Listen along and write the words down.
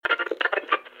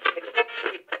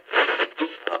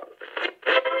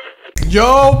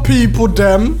Yo, people,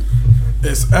 them.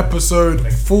 It's episode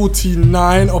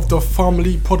 49 of the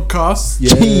Fhumly podcast.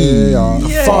 Yeah.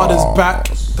 The father's back.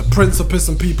 The prince of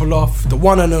pissing people off. The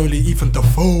one and only Defoe.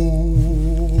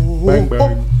 Bang,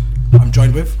 bang. I'm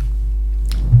joined with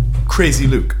Crazy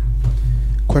Luke.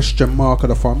 Questionmark of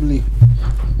the family.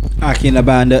 Aki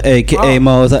Nabanda, aka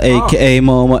Mozart, aka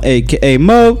Momo, aka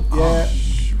Mo. Yeah.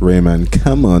 Rayman,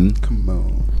 come on. Come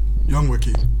on.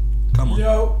 YoungWiki. Come on.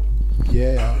 Yo.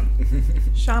 Yeah.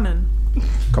 Shannon.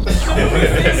 Come on.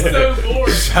 It's so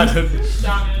boring. Shannon.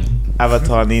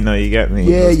 Avatar Nino, you get me?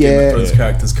 Yeah, Game yeah. of Thrones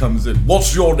characters comes in.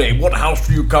 What's your name? What house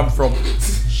do you come from?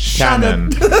 Shannon.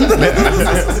 It's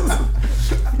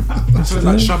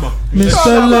like Shabba.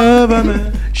 Mr. Lover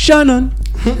Man, Shannon.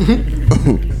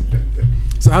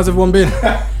 So how's everyone been?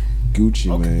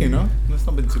 Gucci, man. You know, that's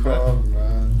not been too bad. Oh,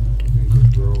 man. Been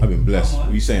good, bro. I've been blessed. What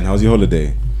are you saying? How's your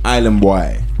holiday? Island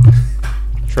boy.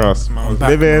 Trust, man. back,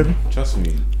 Living. Trust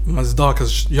me. I'm as dark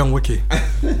as YoungWiki.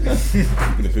 You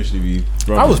can officially be.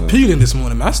 I was brothers now. peeling this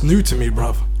morning, man. That's new to me,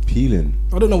 bruv. Peeling.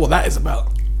 I don't know what that is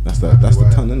about. That's the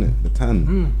tan, isn't it? The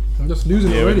tan. I'm just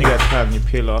losing it Yeah, when already. you get tan, you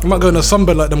peel off. I might go in a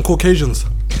sunbed like them Caucasians.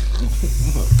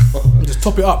 Just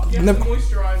top it up. You have to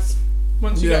moisturise.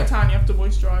 Once you get a tan, you have to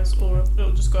moisturise or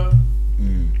it'll just go.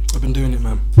 I've been doing it,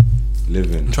 man.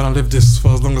 Living. I'm trying to live this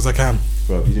for as long as I can.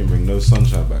 Bro, you didn't bring no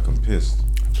sunshine back. I'm pissed.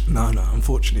 No,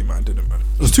 unfortunately, man, I didn't, man.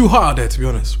 It was too hot out there, to be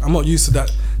honest. I'm not used to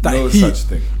that No heat. such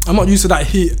thing. I'm not used to that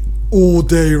heat all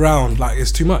day round. Like,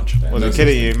 it's too much. Was it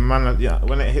kidding you, man? Yeah,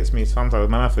 when it hits me, sometimes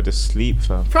man, I have to just sleep,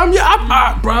 fam. Fam,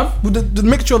 yeah, bruv. With the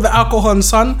mixture of the alcohol and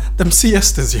sun, them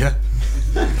siestas, yeah?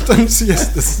 Them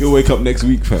siestas. You'll wake up next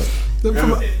week, fam.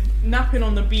 Napping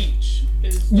on the beach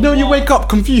is. You know, you wake up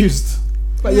confused.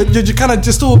 Like, you're kind of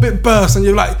just all a bit burst and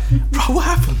you're like, bro, what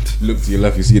happened? Look to your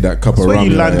left, you see that cup of That's where rum.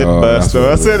 you you're landed, like, oh, burst, that's though. I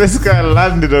what it said was. this guy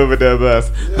landed over there,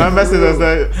 burst. My message was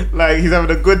like he's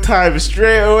having a good time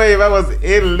straight away. Man was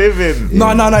in living. No,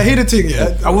 hear the thing,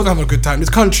 yeah? I wasn't having a good time. It's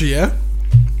country, yeah?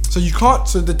 So you can't,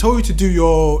 so they told you to do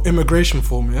your immigration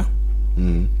form, yeah?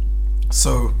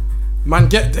 So, man,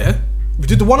 get there. We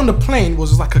did the one on the plane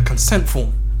was like a consent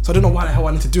form. So I don't know why the hell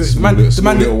I need to do it. Small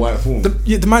little white form.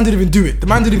 The man didn't even do it. The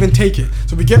man didn't even take it.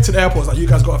 So we get to the airport, it's like, you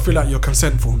guys got to fill out your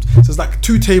consent forms. So it's like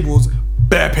 2 tables,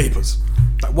 bare papers.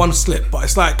 Like 1 slip, but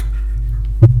it's like,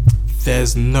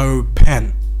 there's no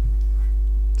pen.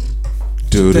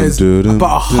 There's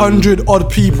about 100 odd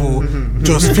people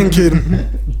just thinking,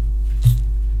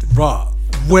 right,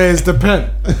 where's the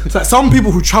pen? It's like some people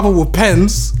who travel with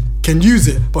pens can use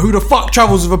it, but who the fuck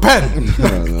travels with a pen?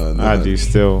 No. I do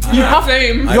still. You have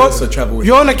same. I also travel with.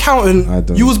 You're an accountant. I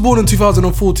don't. You was born in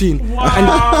 2014,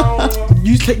 Wow. and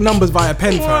you take numbers via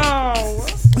pen, fam. Wow.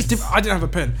 I didn't have a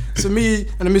pen, so me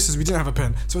and the missus, we didn't have a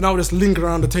pen. So now we just linger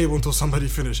around the table until somebody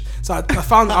finished. So I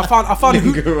found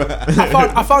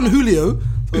Julio. So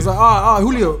I was like,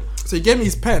 Julio. So he gave me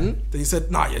his pen. Then he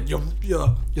said, nah, you're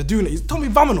doing it. He told me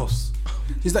vamonos.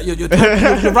 He's like, you're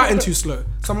writing too slow.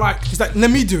 So I'm like, he's like, let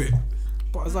me do it.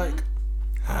 But I was like,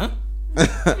 huh? So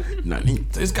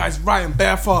this guy's writing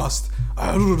bare fast.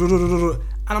 And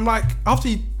I'm like, after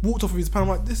he walked off with his pen, I'm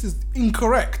like, this is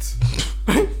incorrect.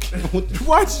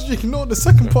 Why did you ignore the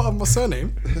second part of my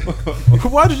surname?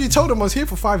 Why did you tell them I was here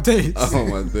for 5 days? Oh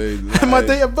my days. And my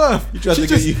date of birth. tried to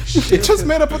get you He just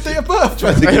made up a date of birth.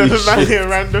 Tried to get you shit.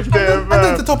 Random day of And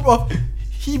then to birth. top it off,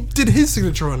 he did his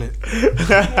signature on it.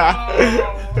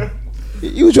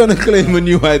 You were trying to claim a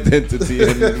new identity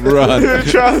and run.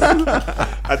 Trust.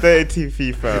 I dated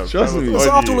TV, fam. Trust That was me. So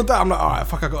on after you. all of that, I'm like, alright,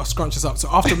 fuck, I gotta scrunch this up. So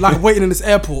after like waiting in this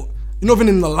airport, you're not even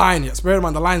in the line yet. So bear in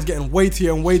mind, the line's getting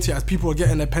weightier and weightier as people are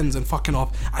getting their pens and fucking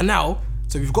off. And now,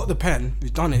 so we've got the pen,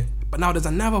 we've done it, but now there's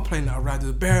another plane that arrived,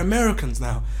 there's bare Americans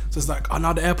now. So it's like,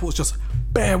 now the airport's just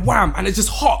bare wham, and it's just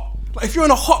hot. Like if you're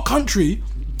in a hot country,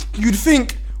 you'd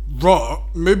think, right,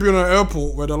 maybe in an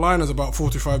airport where the line is about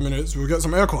 45 minutes, we'll get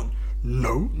some aircon.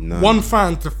 No. One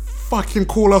fan to fucking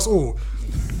call us all.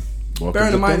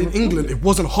 Bearing in mind, in England, it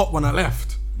wasn't hot when I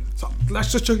left. So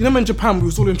let's just check. You know, in Japan, we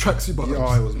was all in tracksuit bottoms.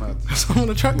 Yeah, it was mad. So I'm in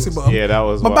a tracksuit bottom. Yeah, that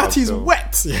was my wild, batty's though.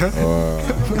 wet. Yeah,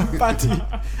 my batty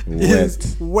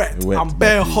is wet. Wet I'm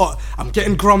bare batty. hot. I'm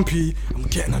getting grumpy. I'm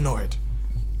getting annoyed.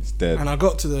 It's dead. And I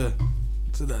got to the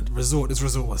resort. This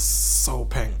resort was so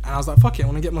peng. And I was like, fuck it, I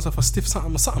want to get myself a stiff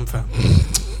something or something, fam.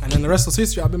 And then the rest of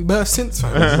history, I've been burst since,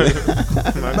 fam.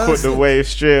 Man, caught the wave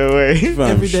straight away. Fam,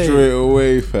 every day. straight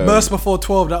away, fam. Burst before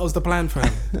 12, that was the plan,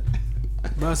 fam.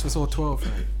 Burst before 12,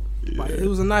 fam. But it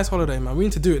was a nice holiday, man. We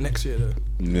need to do it next year, though.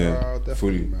 Yeah, Definitely,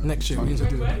 fully. man. Next year, we need to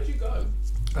do Where it. did you go?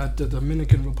 The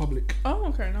Dominican Republic. Oh,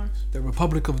 okay, nice. The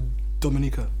Republic of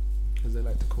Dominica, as they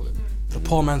like to call it. The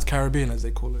poor man's Caribbean, as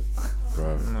they call it.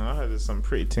 No, I heard there's some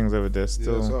pretty things over there Yeah,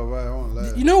 still. so right, I won't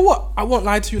lie. You know what? I won't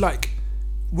lie to you. Like,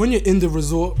 when you're in the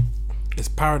resort, it's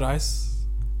paradise.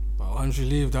 But once you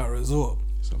leave that resort,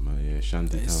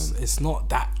 shanty town. it's not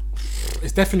that.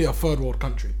 It's definitely a third world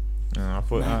country. I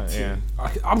thought, yeah.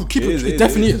 I'm keeping it. It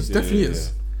definitely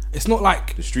is. It's not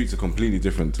like The streets are completely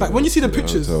different. like when you see the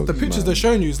pictures. The pictures they're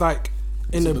showing you is like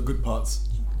in The the. good parts.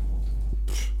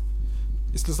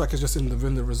 It's just like it's just in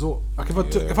the resort. Like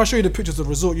if I show you the pictures of the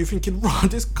resort, you're thinking, "Wow,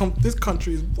 this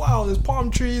country is wow. There's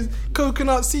palm trees,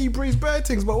 coconut, sea breeze, bird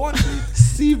things." But one,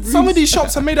 some of these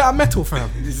shops are made out of metal, fam.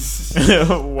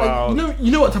 Wow. Like,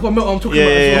 you know what type of metal I'm talking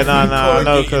Yeah, about? I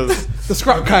know, because The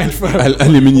scrap kind, fam.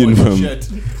 Aluminium fam.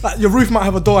 Like your roof might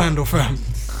have a door handle, fam.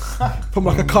 From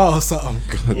like a car or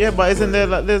something. yeah, but isn't there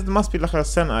like there must be like a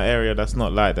center area that's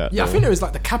not like that? Yeah, I think there is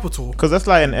like the capital. Because that's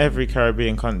like in every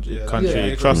Caribbean country.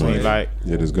 Yeah. Trust me, like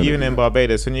there's gonna even be in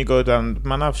Barbados, when you go down,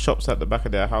 man, I have shops at the back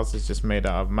of their houses just made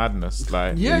out of madness.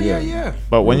 Like, Yeah.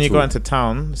 but when Real you go talk. into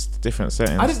town, it's different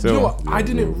settings. I didn't. still. You know what? I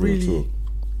didn't real really talk.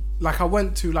 like. I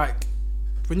went to like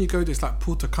when you go to it's like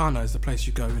Punta Cana is the place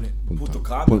you go in it. Punta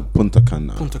Cana. Punta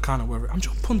Cana. Punta Cana, wherever. I'm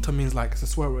sure Punta means like it's a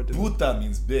swear word. isn't it? Puta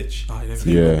means bitch. Oh, yeah. So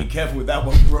you gotta be careful with that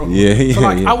one, bro. Yeah, So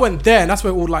like yeah. I went there, and that's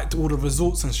where all the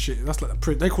resorts and shit. That's like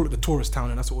they call it the tourist town,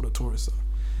 and that's where all the tourists are.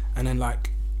 And then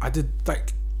like I did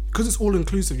like because it's all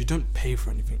inclusive, you don't pay for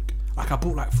anything. Like I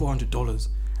bought like $400,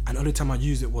 and the only time I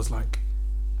used it was like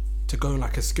to go on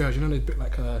like excursion. You know, there's a bit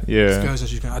like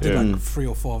excursions you can. I did like 3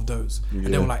 or 4 of those,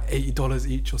 and they were like $80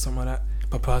 each or something like that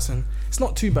per person. It's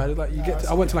not too bad. It's like you get.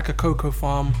 I went to like a cocoa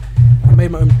farm. I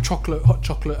made my own hot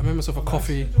chocolate. I made myself a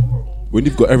coffee. When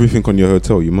you've got everything on your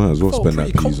hotel, you might as well Felt spend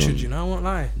pretty that peas cultured, on. you know. I won't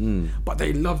lie. But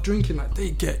they love drinking. Like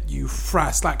they get you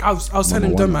frass. Like I was telling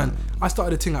Number them, one. man. I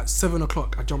started a thing at 7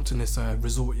 o'clock. I jumped in this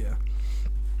resort,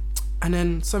 and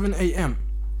then 7 a.m.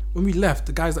 when we left,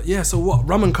 the guy's like, "Yeah, so what?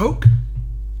 Rum and coke?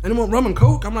 Anyone want rum and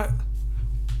coke?" I'm like,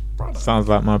 brother. Sounds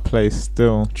like my place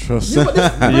still. Trust Yeah, but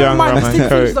this, Young man, rum this and thing coke.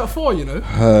 finishes at 4, you know.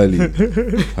 Hurley,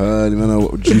 man, I'm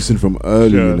juicing from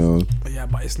early, you know. But yeah,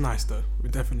 but it's nice though. We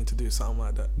definitely need to do something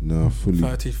like that. No, fully.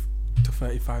 30 to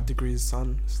 35 degrees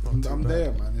sun. It's not too I'm bad.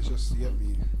 there, man. It's just, you get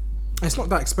me. It's not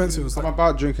that expensive. It's I'm like,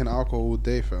 about drinking alcohol all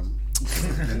day, fam. No.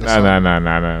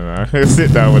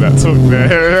 Sit down with that talk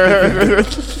there.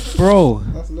 Bro,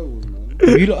 That's levels,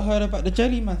 man. you lot heard about the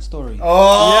Jelly Man story? yeah,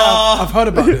 I've heard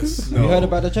about this. You heard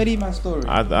about the Jelly Man story?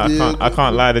 I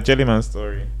can't lie. The Jellyman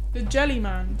story. The Jelly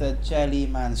Man. The Jelly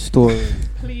Man story.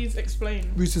 Please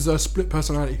explain. Reese is a split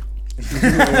personality.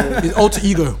 His alter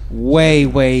ego. Way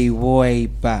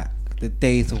back, the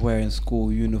days of wearing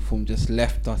school uniform just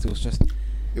left us. It was just,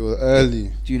 It was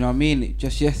early. do you know what I mean?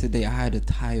 Just yesterday, I had a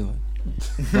tie on.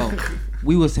 Well,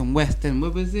 we was in West End.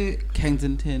 What was it?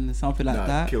 Kensington, something like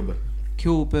that. Kilburn.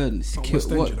 Kilburn. West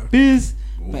End, you know. Biz.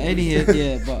 But anyhow,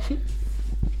 yeah, but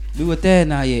we were there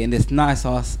now, yeah, in this nice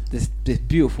house, this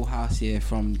beautiful house here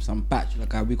from some bachelor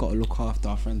guy. We got to look after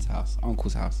our friend's house,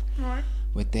 uncle's house. Alright.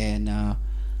 We're there now.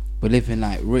 We're living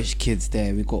like rich kids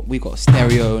there. We got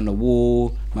stereo on the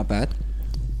wall. My bad.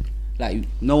 Like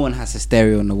no one has a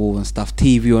stereo on the wall and stuff.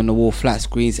 TV on the wall, flat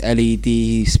screens,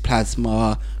 LEDs,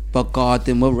 plasma. But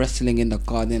garden, we're wrestling in the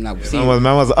garden. Like see,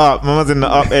 Man was up. Man was in the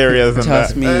up areas. And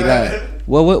trust that. me,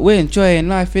 like we're enjoying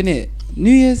life, innit? New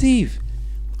Year's Eve,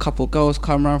 a couple girls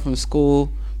come around from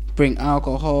school, bring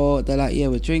alcohol. They're like, yeah,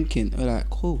 we're drinking. We're like,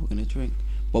 cool, we're gonna drink.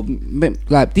 But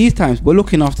like these times, we're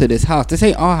looking after this house. This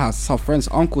ain't our house. It's our friend's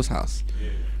uncle's house.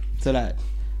 So like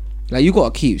you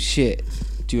gotta keep shit.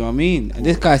 Do you know what I mean? And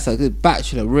this guy's like this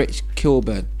bachelor, rich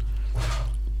Kilburn.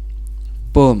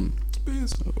 Boom.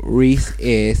 Reese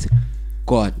is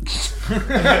gone.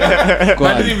 I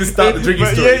didn't even start the drinking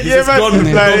story. He's just man,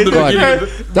 gone. like, From the God.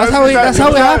 beginning. That's how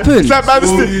it happened. It's like man,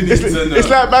 All you need to know. it's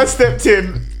like man stepped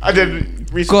in and then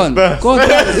reached Gone. his birth.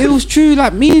 Like, it was true.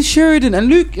 Like me and Sheridan and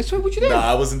Luke. I swear, what you there?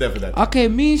 Nah, I wasn't there for that. Okay,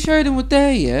 me and Sheridan were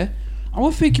there, yeah. And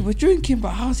we're thinking we're drinking, but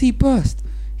how's he burst?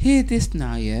 Hear this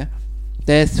now, yeah.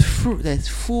 There's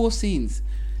 4 scenes,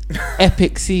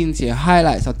 epic scenes here,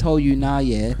 highlights. I told you now,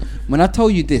 yeah. When I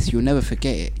told you this, you'll never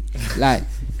forget it. Like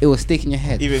it will stick in your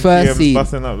head. Even First GM's scene.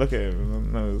 busting up. Look at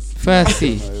him. Nose. First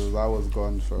scene. I was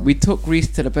gone, fam. We took Reese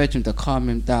to the bedroom to calm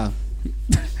him down.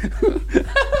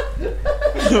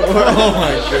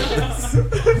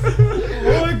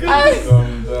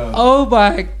 Oh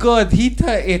my god, he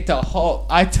turned it to hot.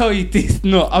 I tell you this,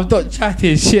 no, I'm not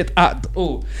chatting shit at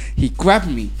all. He grabbed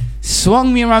me,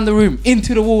 swung me around the room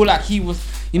into the wall like he was,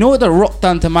 you know what the Rock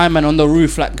done to my man on the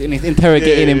roof, like and he's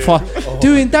interrogating him for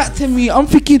doing that to me. I'm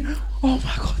thinking, oh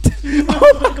my god,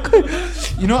 oh my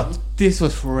god. You know what? this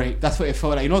was rape. That's what it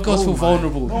felt like. You know, girls feel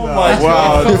vulnerable. Oh my That's what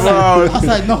wow, it felt like. wow. I was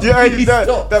like, no, please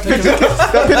stop. That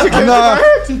picture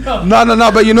came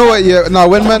No, but you know what? Yeah, no,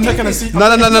 when man, taking a seat. no.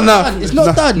 It's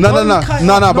not done. No.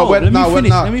 But when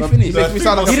let me finish. you make me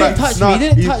sound like He a didn't bad. touch me. He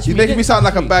didn't touch me. You make me sound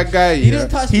like a bad guy. He didn't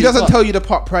touch me, He doesn't but- tell you the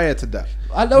part prior to that.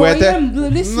 I know Where I the- am.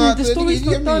 Listen, Nah, the story's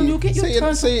not done. You'll get your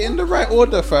turn. Say it in the right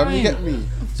order, fam. You Fine. get me?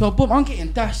 So boom, I'm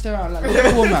getting dashed around like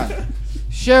a poor man.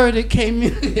 Sheridan came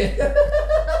in here.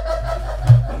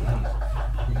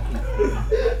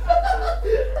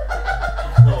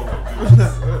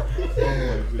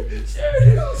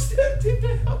 Sheridan stepped in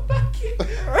there, I'm back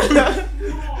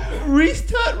in. Reese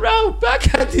turned round,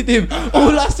 backhanded him.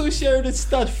 All I saw Sheridan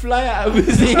stud fly out of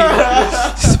his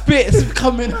ear. Spits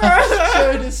coming out.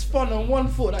 Sheridan spun on one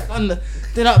foot like under.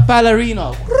 Did that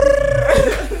ballerina.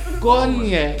 Gone,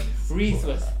 yeah. Reese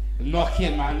was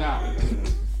knocking man out.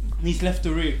 He's left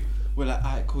the room. We're like,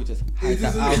 alright, cool, just hide the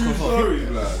alcohol.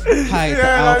 Hide the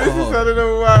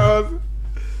alcohol.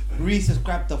 Reese has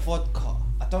grabbed the vodka.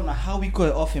 I don't know how we got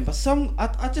it off him, but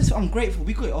I'm grateful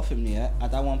we got it off him, yeah,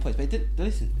 at that one point. But it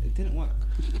didn't work.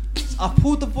 I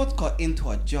poured the vodka into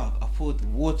a jug. I poured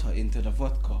water into the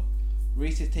vodka.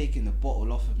 Reese is taking the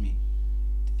bottle off of me.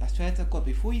 I swear to God,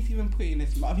 before he's even putting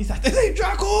his mouth, he's like, this ain't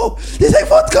alcohol! This ain't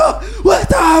vodka! Where's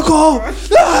the alcohol?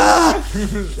 Ah!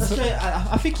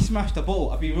 I think he smashed the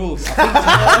bottle, I'll be real.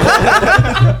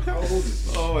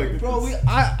 Oh my god. Bro,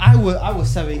 I was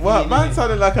 17. What? Man anyway.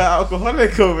 sounded like an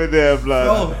alcoholic over there, blood.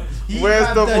 Bro, Where's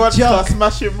the vodka jug.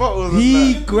 smashing bottles?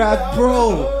 He and grabbed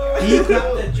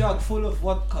the jug full of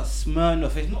vodka,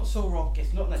 Smirnoff. It's not so rock,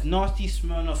 it's not like nasty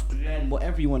Smirnoff, Glen,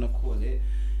 whatever you want to call it.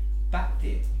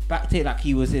 Backed it like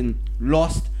he was in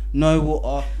Lost, no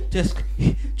water.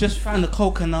 Just found the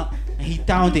coconut and he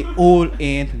downed it all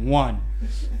in one.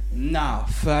 Now,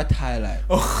 third highlight.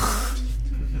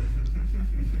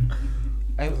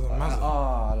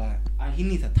 And he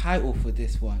needs a title for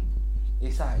this one.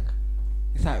 It's like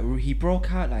he broke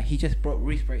out, like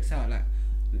Reese breaks out, like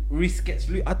Reese gets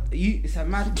it's a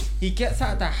man. He gets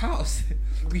out of the house.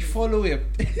 We follow him.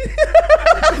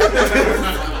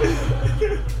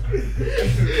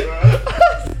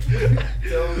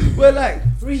 We're like,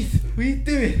 Reese, what are you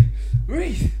doing?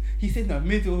 Reese, he's in the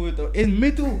middle of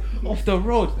the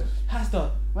road.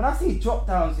 When I see drop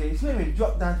downs here, it's not even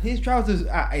drop down. His trousers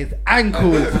at his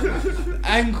ankles.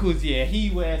 Ankles, yeah. He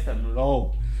wears them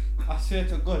low. I swear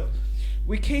to God.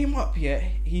 We came up here.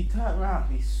 He turned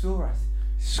around. He saw us.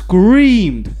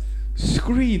 Screamed.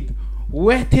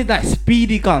 Wetted like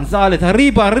Speedy Gonzalez.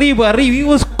 Arriba. He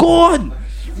was gone.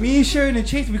 Me and Sharon and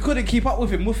Chase, we couldn't keep up with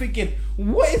him. We're thinking,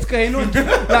 what is going on?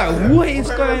 What is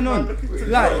going on?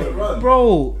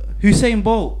 Bro, Usain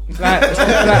Bolt. Man.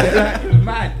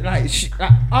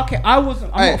 Okay, I'm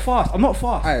not fast. I'm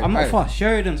not fast.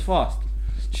 Sheridan's fast.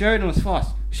 Sheridan was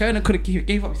fast. Sheridan couldn't keep it.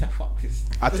 Gave up. He said, fuck this.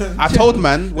 I told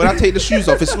man, when I take the shoes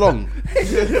off, it's long.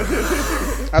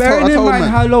 Bearing in mind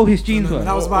how low his jeans were.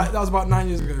 That was about 9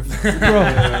 years ago.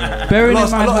 Bro, bearing in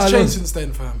mind A lot how has low. changed since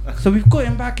then, fam. So we've got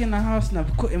him back in the house now.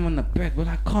 We've got him on the bed. We're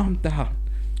like, calm down.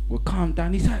 We'll calm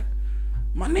down. He's like,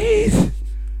 my knees.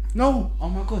 No. Oh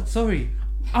my God, sorry.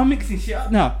 I'm mixing shit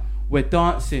up now. We're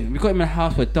dancing. We got him in the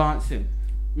house. We're dancing.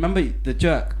 Remember the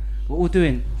jerk? We're all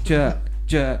doing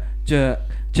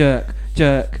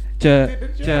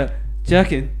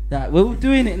jerking. Like we're all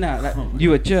doing it now. Like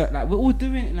you a jerk. Like we're all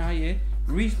doing it now. Yeah.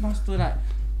 Reese must have like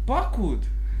buckled.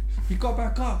 He got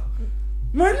back up.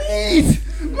 My knees.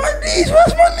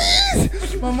 Where's my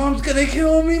knees? My mom's gonna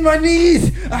kill me. My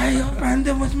knees. Man,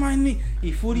 that was my knee.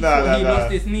 He fully thought he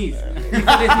lost his knees. He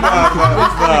thought his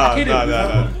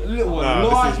knees.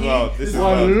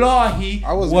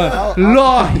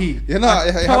 Wallahi.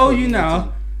 I tell you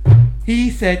now. He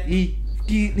said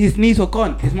his knees were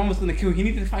gone. His mom was gonna kill him. He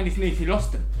needed to find his knees. He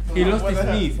lost them. He lost his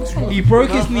knees. He broke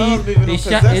his knees. They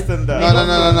shattered.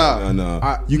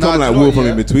 No. You come like wolf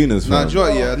in between us, fam.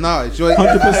 100%. No,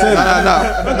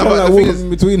 but the thing is, in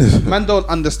between us. Man don't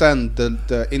understand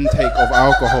the intake of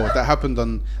alcohol that happened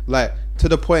on like to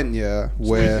the point where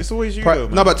It's always you, though,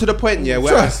 man. no, but to the point where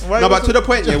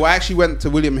I actually went to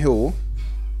William Hill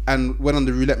and went on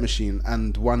the roulette machine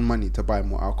and won money to buy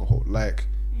more alcohol. Like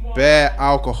bare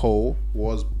alcohol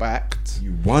was backed.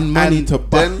 You won money And to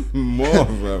buy then- more,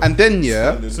 bro. And then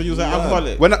So you was an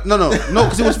alcoholic? no,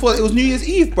 because it was New Year's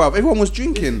Eve, bruv. Everyone was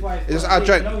drinking. It's just I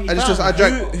drank.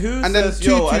 Who And then says,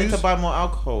 yo, I need to twos. buy more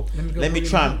alcohol? Let me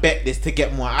try and bet this to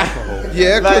get more alcohol.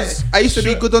 Yeah, Like, because I used to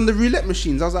be good on the roulette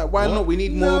machines. I was like, why not? We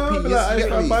need more people.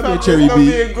 Cherry Cherry B.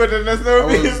 B. Being good and there's no I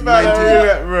was being bad 19.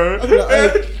 at roulette,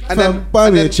 bro. And then buy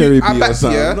me a cherry I B or backed,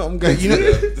 something. yeah, No, I'm going you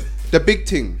know, the big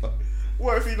thing.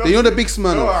 What if he You know the big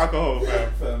Smirnoff? No alcohol,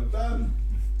 fam.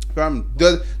 Fam,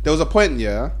 there was a point,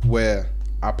 where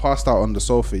I passed out on the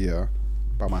sofa,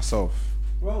 by myself.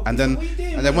 Bro, And then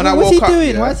when What I was woke he up,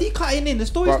 doing? Why is he cutting in? The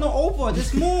story's But- not over.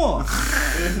 There's more.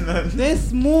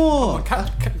 There's more.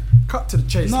 Cut to the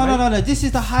chase. No, mate. no. This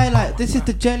is the highlight. This is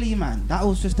the jelly, man. That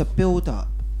was just a build up.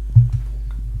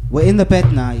 We're in the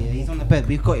bed now, yeah. He's on the bed.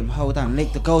 We've got him held down. The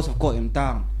girls have got him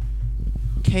down.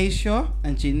 Keisha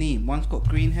and Janine, one's got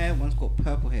green hair, one's got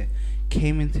purple hair,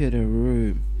 came into the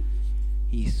room.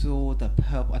 He saw the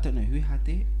purple. I don't know who had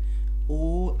it.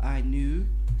 All I knew,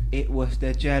 it was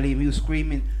the jelly. He was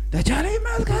screaming, "The jelly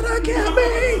man's gonna get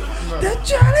me! The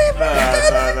jelly man's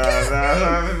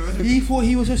gonna get me!" He thought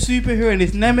he was a superhero, and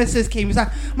his nemesis came. He's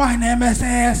like, "My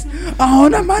nemesis! Oh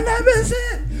no, my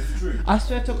nemesis!" I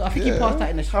swear to God, I think he passed out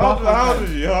in the shower. How old is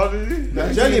he? How old is he?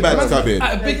 The jelly man's coming.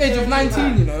 At a big age of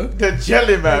 19, you know. The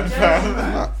jelly man,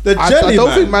 fam. The I jelly don't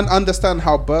man. think man understand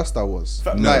how burst I was.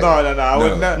 No, I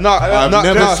would never. I've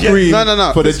never screamed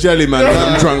No. for the jelly man when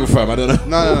I'm drunk, fam. I don't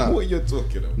know. No. What you're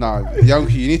talking about? Nah,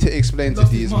 Yankee, you need to explain to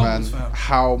Lost these his marbles, man fam.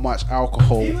 how much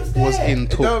alcohol He was was there. in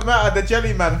It talk. don't matter. The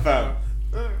jelly man, fam.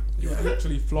 You're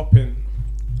literally flopping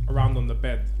around on the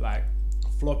bed, like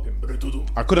flopping.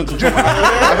 I couldn't control.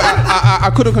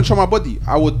 I couldn't control my body.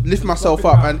 I would lift myself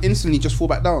up and instantly just fall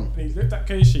back down. And he looked at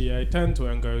Keisha, yeah, he turned to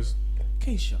her and goes,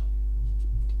 Keisha,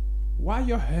 why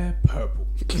your hair purple?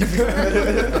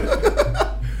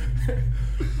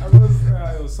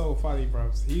 It was so funny, bro.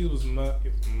 He was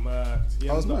murked. He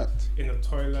I was ended up murked. in the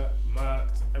toilet,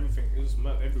 murked, everything. It was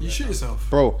murked everywhere. You shit yourself.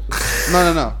 Bro.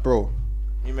 No, bro.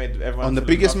 You made everyone. On the feel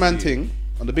biggest enough man for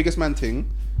you.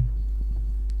 thing,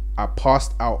 I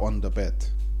passed out on the bed.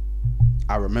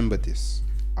 I remember this.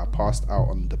 I passed out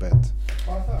on the bed.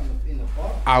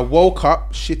 I woke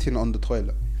up shitting on the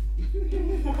toilet.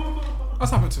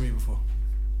 That's happened to me before.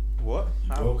 What?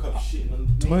 How? Woke up shitting on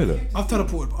the toilet. I've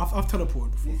teleported. I've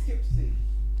teleported before.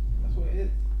 That's what it is.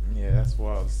 Yeah, that's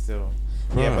wild still.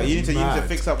 Yeah, but you need to Mad.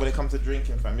 fix up when it comes to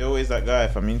drinking, fam. You're always that guy,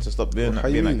 fam. You need to stop being How that,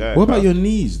 you being that mean? guy. What about fam. your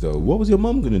knees, though? What was your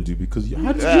mum gonna do? Because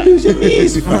how did Yeah. you lose your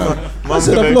knees, fam? I Mum's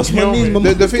said I've gonna lost my kill knees. me. My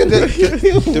The mum's thing, gonna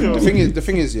kill me. the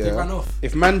thing is, They ran yeah. off.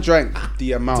 If man drank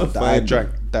the amount To that I find drank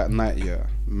that night, yeah,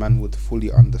 man would fully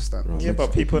understand. Yeah,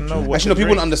 but people know what. Actually, no, people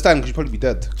wouldn't understand because you'd probably be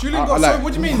dead. Julian I got like- so.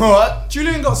 What do you mean? What?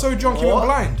 Julian got so drunk he went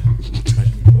blind.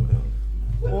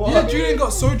 Yeah, Julian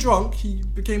got so drunk he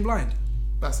became blind,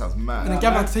 That sounds mad. and then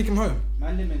Gavin had to take him home.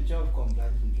 Man, them and Joe have gone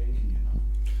blind from drinking, you know.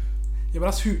 Yeah, but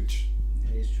that's hooch.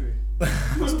 Yeah, it's true.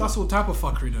 That's all type of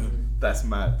fuckery though. That's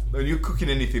mad. When you're cooking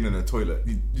anything in the toilet,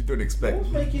 you don't expect.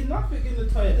 Who's making nothing in the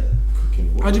toilet?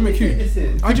 How'd you make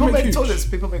hooch? How'd you People make make hooch? toilets.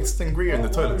 People make sangria in the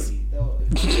toilets.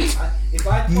 If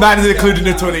I Man is included in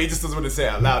the toilet. He just doesn't want to say it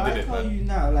out loud, I did it, tell man? you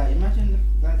now, like imagine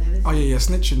like they're Oh yeah,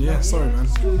 snitching. Yeah, sorry man.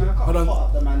 I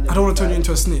don't want to turn you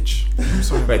into a snitch. I'm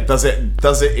sorry. Wait, does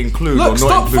it include or Look, not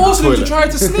stop include forcing the him to toilet? try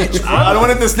to snitch. I don't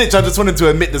want him to snitch. I just wanted to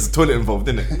admit there's a toilet involved,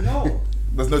 didn't it? No,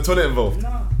 There's no toilet involved.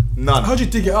 nah, None. How'd you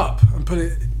dig it up and put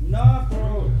it? nah,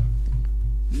 bro,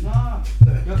 nah.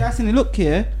 Yo, guys, in the look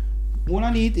here, all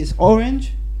I need is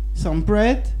orange, some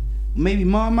bread, maybe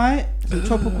Marmite, some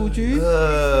tropical juice.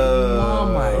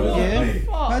 Marmite.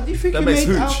 Yeah. How do you think That you makes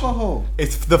make hooch. alcohol?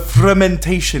 It's the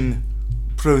fermentation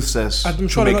process I'm to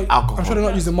sure make they're not. alcohol. I'm sure they're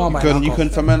not using Marmite. You alcohol. can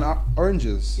ferment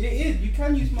oranges. It is. You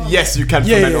can use Marmite. Yes, you can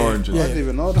Yeah, ferment yeah, oranges. yeah, I didn't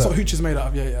even know That's that. what hooch is made out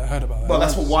of. Yeah, I heard about that. Well,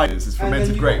 that's what wine is. It's And then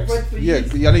fermented you got grapes. bread for Yeah,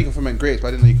 yeast. I know you can ferment grapes, but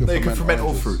I didn't know you could No, you ferment can ferment all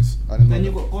oranges. fruits. I didn't know Then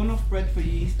you that. got gone-off bread for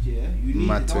yeast. Yeah, you need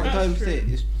Mad it. thing. Don't say it.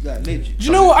 It's like legit. Do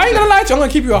you know what? I ain't gonna lie to you. I'm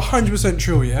gonna keep you 100%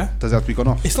 true. Yeah, Does it have to be gone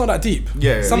off? it's not that deep.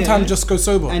 Yeah. Sometimes Yeah. just go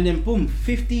sober. And then boom,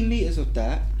 15 liters of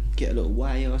that. Get a little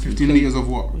wire. 15 litres of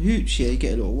what? hooch. Yeah, you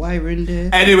get a little wire in there.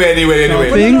 Anyway.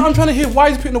 But Thing. no, I'm trying to hear why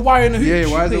he's putting the wire in the hooch. Yeah,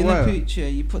 why is Put it in the wire? hooch, yeah,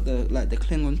 you put the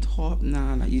cling on top.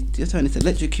 Nah, like you just turn it's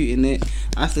electrocuting it.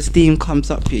 As the steam comes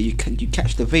up here, you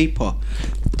catch the vapor.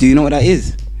 Do you know what that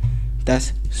is?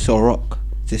 That's Ciroc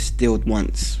distilled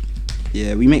once.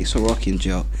 Yeah, we make Ciroc in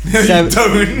jail. You don't.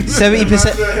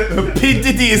 70%. P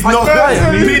Diddy is not.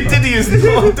 P Diddy is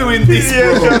not doing this,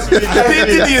 bro. P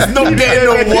Diddy is not getting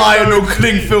no wire, no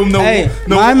cling film, no Hey,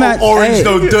 my man, orange, hey.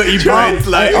 no dirty bread.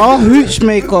 Like Our hooch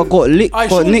maker got Aye,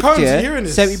 Sean nicked, Combs, yeah. hearing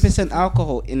this. 70%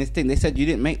 alcohol in his thing. They said you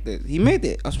didn't make this. He made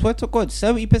it. I swear to God,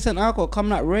 70% alcohol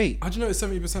coming out Ray. How'd you know it's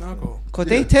 70% alcohol? Cause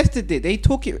they tested it. They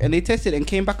took it and they tested it and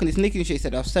came back on this nicking shit.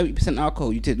 Said I was 70%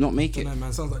 alcohol. You did not make it, No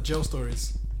man, sounds like jail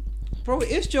stories. bro.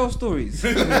 It is jail stories.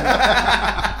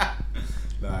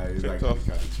 Nah, it's actually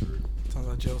kind of true. Sounds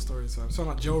like jail stories. Sound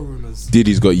like jail rumors.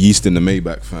 Diddy's got yeast in the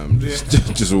Maybach, fam.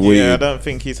 Just waiting. Yeah, I don't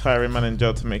think he's hiring man in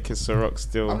jail to make his Ciroc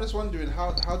still. I'm just wondering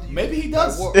how do you? Maybe he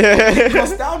does. Like, He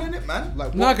costs down in it, man.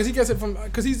 like No, because he gets it from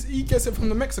he gets it from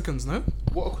the Mexicans. No.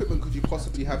 what equipment could you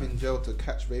possibly have in jail to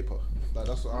catch vapor? Like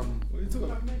that's what I'm. What are you talking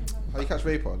about? How you catch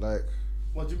vapor? Like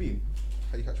What do you mean?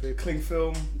 how you catch vapor? Cling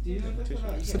film, Do you know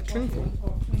that? Said cling film.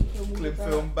 cling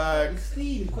film bag,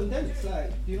 Steam, condensed,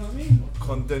 like, do you know what I mean?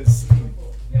 condensed.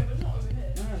 Yeah, but not over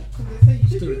here.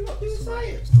 Did you not do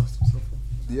science?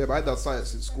 Yeah, but I done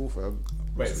science in school, fam.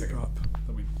 Wait a second. Up.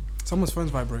 Someone's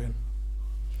phone's vibrating.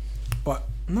 But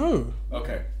no,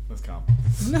 Okay, let's calm.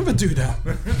 never do that.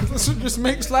 That just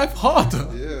makes life harder.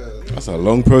 Yeah. That's a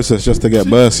long process just to get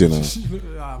burst, you know.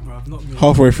 Ah, bruv, not me.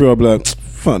 Halfway through, I'm like,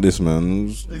 fuck this, man.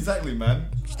 What's Exactly, man.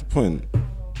 the point?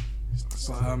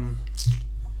 So,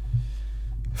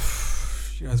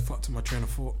 you guys fucked with my train of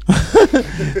thought.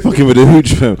 Fucking with the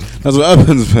hooch, fam. That's what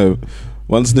happens, fam.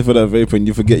 One sniff of that vape and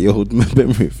you forget your whole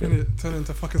memory, fam. Turn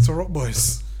into fucking Ciroc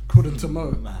boys, according to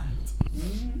Mo.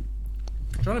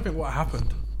 Trying to think what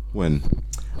happened. When?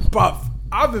 Bruv,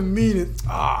 I've been meaning.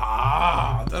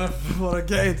 I don't know if I want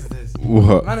to get into this.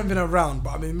 What? I haven't been around,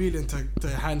 but I've been meaning to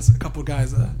hand a couple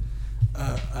guys an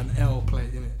L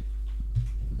plate, innit?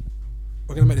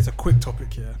 We're gonna make this a quick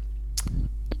topic here.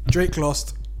 Drake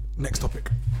lost. Next topic.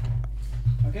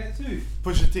 I get it too.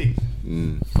 Push a T.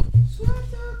 Swear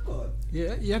to God.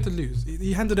 Yeah, he had to lose.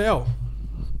 He handed the L.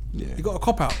 Yeah. He got a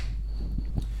cop out.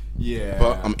 Yeah.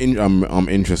 But I'm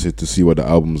interested to see what the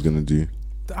album's gonna do.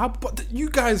 But you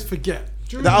guys forget.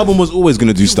 The album was always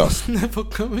gonna do stuff. Never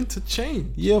going to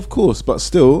change. Yeah, of course, but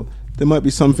still, there might be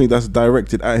something that's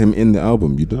directed at him in the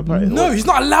album. You don't know. No, he's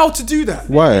not allowed to do that.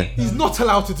 Why? He's not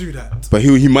allowed to do that. But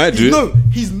he might do it. No,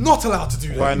 he's not allowed to do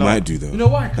that. Why He not? might do though. You know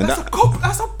why? 'Cause And that's that- a cop.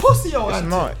 That's a pussy, yo. It's auntie.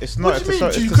 not. It's not. What do you It's mean?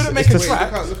 a- You it's couldn't a- make a it's a-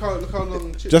 track. Look how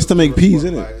long. Just to make peas,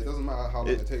 innit? Like, it doesn't matter how long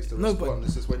it takes to No, but- respond.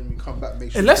 It's just when you come back,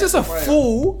 make sure. Unless you it's a fire.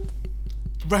 full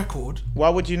record. Why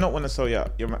would you not want to sell your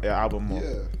album more? Yeah.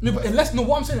 No, but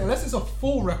what I'm saying, unless it's a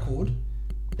full record.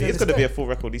 It is going to be a full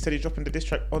record. He said he's dropping the diss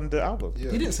track on the album.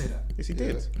 Yeah. He didn't say that. Yes, he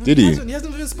did. No, Did he? He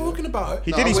hasn't even spoken about it.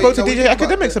 He Nah, did. He wait, spoke to so what DJ you talking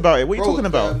Academics about it. What are you Bro, talking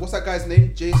about? what's that guy's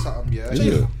name? Jay something, yeah?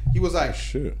 Yeah. He was like,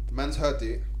 Sure. the man's heard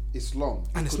it, it's long.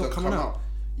 And it's Couldn't not coming come out.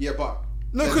 Yeah, but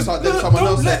No, then because someone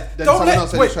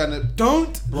else said he's trying to.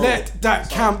 Don't let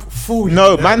that camp fool you.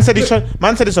 No, man said it's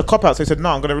a cop out. So he said, no,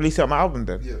 I'm going to release it on my album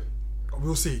then. Yeah.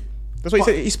 We'll see. That's what he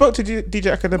said. He spoke to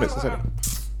DJ Academics. I said,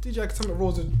 DJ Academic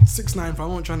rolls with 6ix9ine, fam.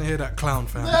 I'm not trying to hear that clown,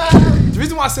 fam. The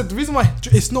reason why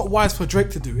it's not wise for Drake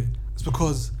to do it is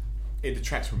because It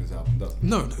detracts from his album, doesn't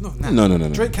it? No.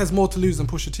 Drake has more to lose than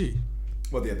Pusha T,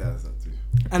 Well, yeah, that's that too.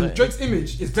 and Drake's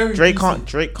image is very. Drake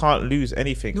decent. can't lose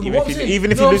anything. No, but even what if I'm he, saying-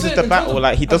 even if no, he I'm loses saying the in battle, terms of-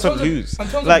 like he in terms doesn't of- lose. in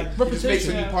terms of Like He just makes a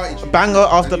reputation. new party tune. banger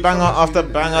after And banger he's after always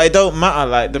doing banger. It don't matter.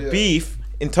 Like the Yeah. beef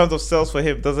in terms of sales for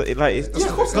him doesn't. It's Yeah,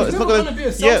 of course, not it's never gonna gonna be a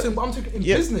yeah. sales thing, but I'm talking in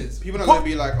Yeah. business. People are But- gonna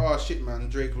be like, oh shit, man,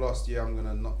 Drake lost. Yeah, I'm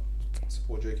gonna not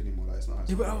support Drake anymore. Like, it's not.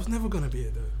 Yeah, but that was never gonna be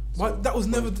it though. Why? That was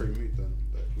never. Pretty mood then.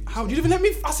 Like, How? You didn't even let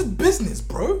me. I said business,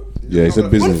 bro. Yeah, he said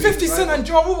When business. 50 Cent and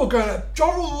Ja Rule were going, Ja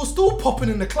Rule was still popping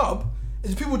in the club.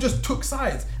 Is people just took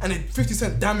sides, and then 50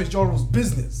 Cent damaged Ja Rule's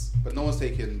business. But no one's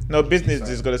taking. No business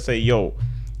is gonna say, yo,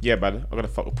 yeah, man, I'm gonna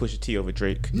fuck with Pusha T over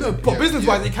Drake. No, but Yeah,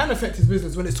 business-wise, yeah. it can affect his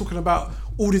business when it's talking about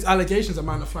all these allegations that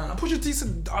man are flying. Pusha T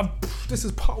said, "This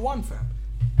is part one, fam.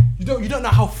 You don't know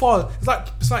how far. It's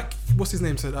like what's his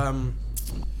name said.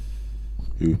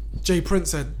 Who? Jay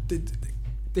Prince said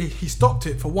he stopped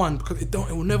it for one because it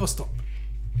will never stop.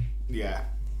 Yeah.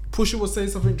 Pusha will say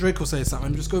something, Drake will say something,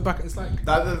 and just go back. And it's like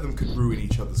Neither of them could ruin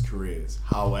each other's careers.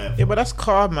 However, Yeah, but that's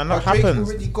calm, man. That But Drake happens.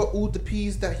 already got all the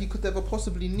P's that he could ever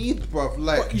possibly need, bruv.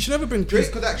 Like, but you should never bring Drake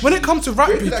Drake. could actually- When it comes to rap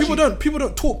Drake beef, could people actually-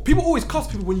 don't talk. People always cuss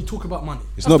people when you talk about money.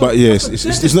 It's not about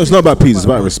it's not about peas. It's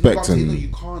about respect I'm saying, no, and you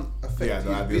can't affect Yeah,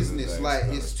 no, I his do business. understand. Like,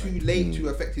 It's it's not too late to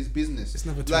affect his business. It's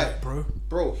never too like, late, bro.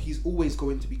 Bro, he's always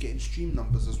going to be getting stream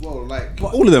numbers as well. Like,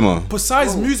 But all of them are.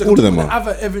 besides music, all of them the are.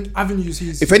 other avenues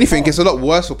he's. if anything, it's a lot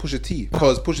worse for Pusha T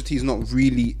because Pusha T is not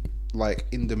really like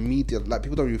in the media. Like,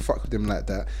 people don't really fuck with him like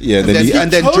that. Yeah, and then then he-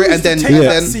 and then chose Drake to and then take and that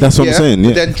then seat. That's what I'm saying,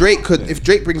 yeah. Then Drake could, if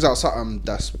Drake brings out something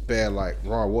that's bare, like,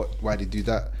 raw, why did he do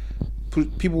that?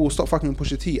 People will stop fucking with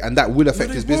Pusha T, and that will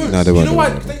affect his business. No, they You won't, know they why?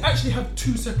 won't. They actually have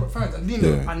two separate fans. And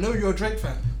Nino, Yeah. I know you're a Drake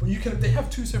fan, but they have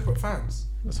two separate fans.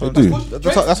 That's They what, do.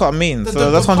 that's what I mean. The- So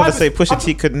the that's what I'm trying to say. private- Pusha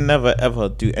T could never ever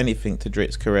do anything to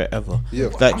Drake's career ever. Yeah.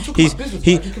 Like I'm talking he's about business,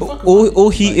 he like, you can fuck all with all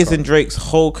he is in Drake's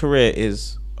whole career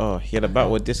is he had a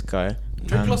battle with this guy.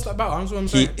 Drake lost that battle. That's what I'm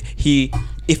he saying. he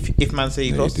if man say he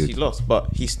Yeah, lost, he he did. lost, but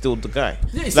he's still the guy.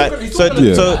 Yeah, he's Like still gonna be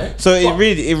the guy, so it but-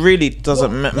 really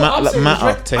doesn't What I'm saying is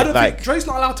matter. Drake, I don't Like think Drake's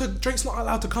not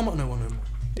allowed to come at no one anymore.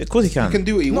 of course he He can. can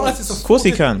do what he Not wants. unless it's a Of course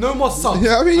he full- can. No more subs.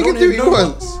 Yeah, I mean, he don't can do hear what he no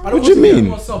wants. more- I What don't do you wanna hear mean? no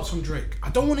more subs from Drake. I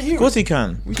don't want to hear Of course it. he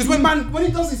can. Because when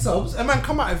he does his subs and man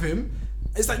come out of him,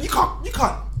 it's like you can't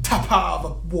tap out of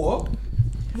a war.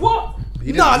 What?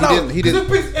 He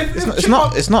didn't.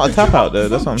 It's not a tap out though.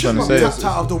 That's what I'm trying to say. Tapped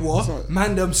out of the war.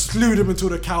 Man, them slew them until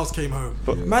the cows came home.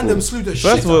 Man, them slew the shit.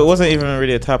 First of all, it out. wasn't even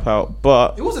really a tap out,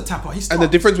 but It was a tap out. He And stopped. the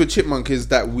difference with Chipmunk is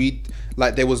that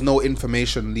there was no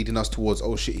information leading us towards,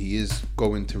 oh shit, he is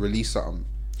going to release something.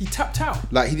 He tapped out.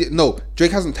 Like he didn't. No, Drake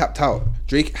hasn't tapped out.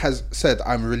 Drake has said,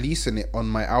 "I'm releasing it on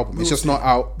my album. It's We'll just see. not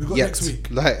out We got yet. next week.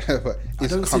 Like, but I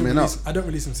it's don't see him coming out.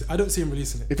 release. I don't see him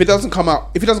releasing it. If it doesn't come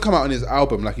out on his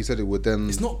album, like he said it would, then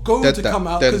It's not going dead to that. come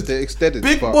out Then because it's dead.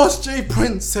 Big but- Boss J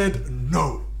Prince said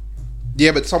no.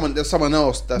 Yeah, but there's someone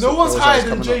else. No one's higher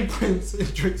than J. J Prince in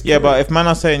Drake's yeah, but career. if man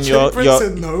are saying J Prince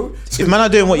said no. if man are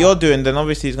doing what you're doing, then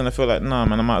obviously he's gonna feel like, nah,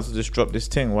 man, I might as well just drop this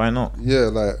thing. Why not? Yeah,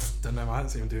 like Don't know. I haven't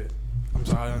seen him do it. I'm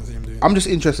sorry, I don't see him do it. I'm just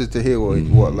interested to hear what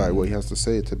he has to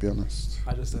say. To be honest,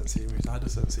 I just don't see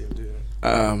him doing it.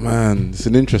 Ah man, it's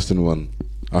an interesting one.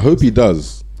 I hope he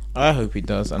does. I hope he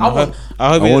does. And I I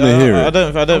hope I wanna hear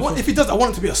it. If he does, I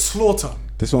want it to be a slaughter.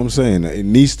 That's what I'm saying. It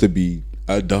needs to be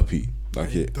a duppy.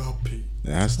 Like it Duppy.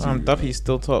 has to. be. Duppy's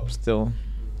still top. Still,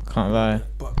 can't lie.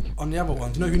 But on the other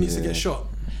one, do you know who needs to get shot?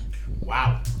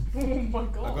 Wow. Oh my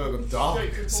god. I gotta go dark.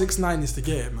 6ix9ine needs to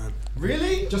get it, man.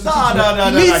 Really? Just No.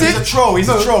 He needs He's it. a troll. He's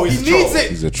a troll. He needs it.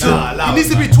 He's a troll. He needs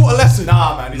to be taught a lesson.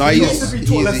 Nah, man. Nah, He needs to be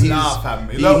taught a lesson. Nah, fam.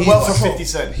 he's Well, a troll. 50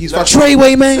 Cent. He's Look, fucking-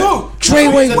 Treyway, man. No.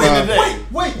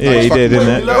 Treyway. Wait. Yeah, he did, didn't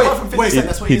it?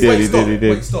 That's what He he's did, like. he did, he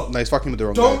did. Wait, stop. No, he's fucking with the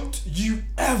wrong guy. Don't you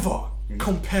ever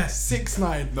compare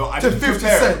 6ix9ine No, I to didn't 50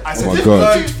 compare Cent. him. I Oh said my he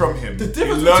God. learned from him. The He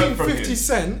difference learned between from 50 him.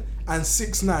 Cent and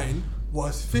 6ix9ine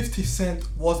was 50 Cent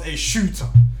was a shooter.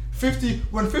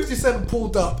 When 50 Cent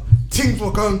pulled up, things were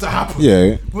going to happen.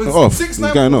 Yeah, When off. 6ix9ine He's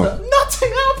going pulled off. up,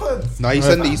 nothing happened. No, he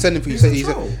sent him for. He He's said a he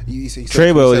troll.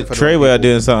 said Treyway are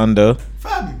doing something though.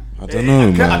 Fam. I don't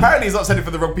know, man. Apparently he's not sending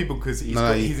for the wrong people because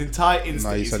Nah, his entire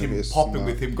instinct he's is sending him for his- popping nah.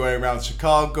 with him going around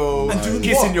Chicago, And doing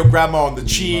kissing what? your grandma on the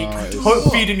cheek, doing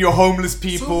what? feeding your homeless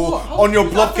people what? How on your is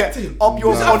that block, affecting? up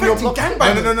your Is that on your affecting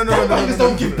block. gangbangers? No. Gangbangers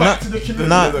don't give back to the community.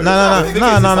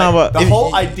 No. But the if-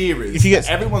 whole idea is if you get-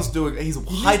 that everyone's doing. He's a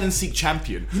hide and seek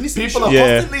champion. needs to be People shot. are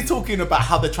Yeah. constantly talking about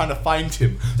how they're trying to find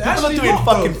him. People are actually doing not,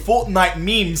 fucking though. Fortnite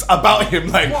memes about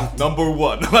him, like What? number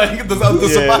one. Like the Yeah,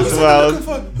 survivor.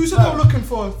 well- Who said they were looking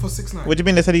for 6ix9ine? What do you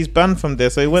mean they said he's banned from there,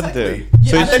 so he went there? Exactly.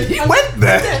 So And then he went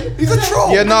there. He's a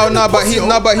troll. Yeah, but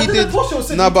he did.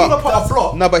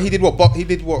 But he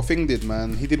did what Thing did,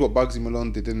 man. He did what Bugsy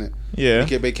Malone did, didn't it? Yeah.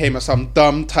 He came at some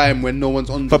dumb time when no one's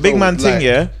on. But big man road, ting, like-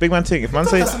 yeah, big man ting. If man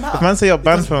say you're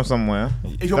banned from somewhere,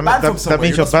 If you're that banned from that somewhere,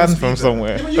 means you're you're not banned supposed from to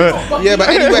be there. somewhere. Yeah, but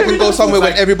anywhere can go somewhere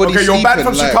when everybody's Okay, you're banned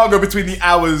from sleeping, like- Chicago between the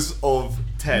hours of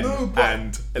 10 No, but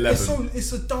and 11.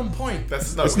 It's a dumb point.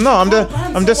 That's no. It's not.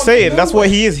 I'm just saying. That's what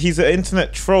he is. He's an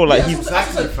internet troll. Like he's.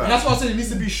 Exactly, fam. And that's why I said he needs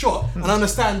to be shot. And I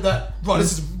understand that. Right,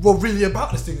 this is what really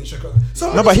about this thing in Chicago.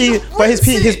 So No, but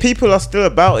his people are still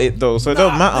about it though, so it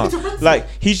don't Nah, they need matter. to rinse Like it.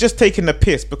 he's just taking the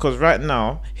piss because right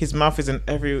now his mouth is in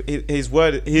his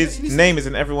word, his he needs to- name is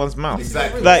in everyone's mouth.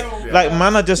 Exactly. Like Yeah. like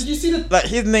man are just Did you see the- like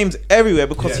his name's everywhere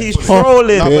because Yeah. he's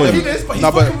trolling. No, but- He is, but he's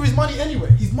No, but- fucking with his money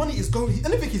anyway. His money is going. I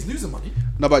don't think he's losing money.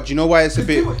 No, but do you know why it's a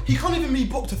bit? He can't even be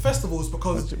booked to festivals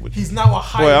because he's now a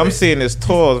high. Boy, I'm risk. seeing his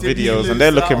tour Did he videos lose and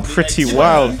they're looking out? pretty Yeah,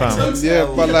 wild, He fam. can Yeah,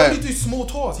 but only like- do small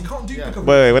tours. He can't do bigger.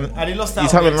 Wait, when And he lost out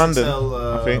he's on having the London,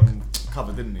 XXL, I think.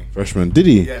 cover, didn't he? Freshman, did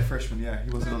he? Yeah, freshman. Yeah, he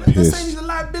wasn't on it. They're Yes. saying he's a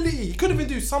liability. He could even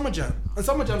do Summer Jam, and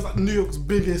Summer Jam's like New York's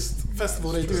biggest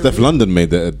festival. They do. Steph London made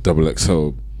that a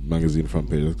XXL magazine front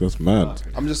page. That's mad.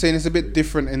 I'm just saying it's a bit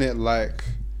different in it. Like,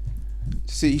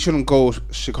 see, he shouldn't go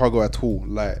Chicago at all.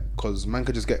 Like, because man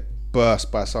could just get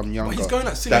burst by some younger he's going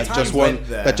at silly that times. just He went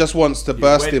there. that just wants to He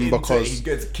burst went him into- because he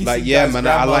gets kissing like yeah guys' man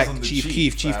I grandmas like on the Chief cheek,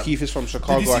 Keef. Chief fam. Keef is from Did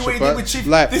Chicago. you see I what should he did with burst. Chief?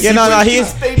 Like This Yeah, is no, what he Chief is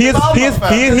stayed he is with he is Alma,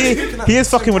 he fam. is he is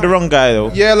fucking with the wrong guy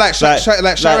though. yeah, like Sharek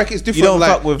like, is you different. don't Like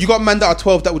fuck with- you got men that are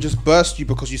 12 that would just burst you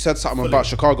because you said something about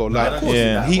Chicago. Like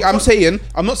Yeah.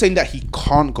 I'm not saying that he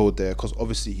can't go there because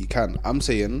obviously he can. I'm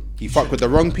saying he fucked with the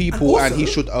wrong people and he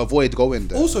also- should avoid going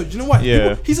there. Also, do you know what?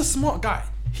 Yeah. He's a smart guy.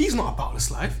 He's not about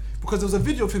this life because there was a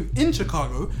video of him in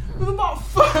Chicago with about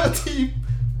 30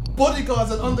 bodyguards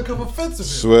and undercover feds with him.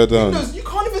 Swear down. He knows you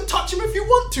can't even touch him if you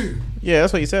want to. Yeah,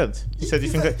 that's what he said. He said, "You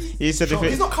think?" He said,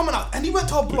 He's not coming out, and he went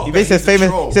to a block. He basically said famous.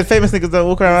 troll. He said famous niggas don't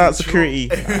walk around without security.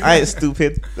 I ain't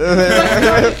stupid. He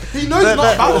knows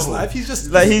not about his life. He's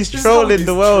just Like he's this is trolling how-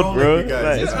 the world, trolling bro. you guys.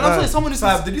 Like, Yeah, it's and that's why mad. someone is.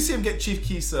 Fam, did you see him get Chief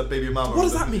Keef's baby mama? What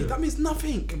does on that the mean? video? That means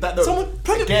nothing. No,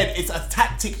 Someone again, it's a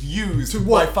tactic used To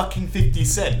what? by fucking 50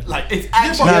 Cent. Like it's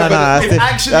actually, No, that's it's di-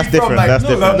 actually that's from different, like that's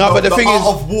different. No, but the thing art is,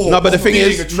 of war, no, but the of thing being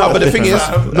is, a no, troll. but the thing is,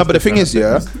 Fam. no, but the thing is,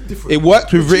 yeah, different. it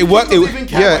worked with it worked. doesn't even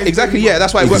care Yeah, about his exactly. baby Yeah,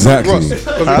 that's why it worked with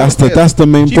Exactly. Ross. That's the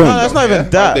main No, point. that's not even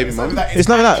that. Baby mum. It's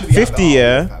not even that. Actually, 50, yeah,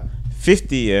 yeah. fam.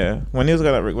 50, yeah. When he was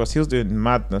going at Rick Ross, he was doing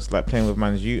madness, like playing with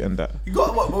man's ute and that. You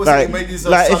got what was Like, it? Made his,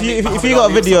 like if Sunday you Muhammad got a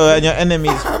Ali or video something. and your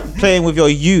enemy's playing with your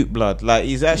ute, blood, like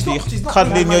he's actually he's not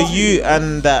cuddling like your my ute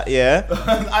and that, yeah.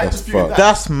 I disputed fucked. that.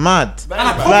 That's mad. That And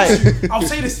I is promise bad. you, I'll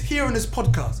say this here in this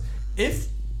podcast. If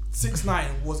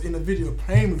 6ix9ine was in a video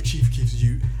playing with Chief Keef's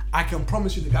youth, I can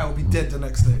promise you the guy will be dead the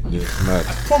next day. Yeah, mad.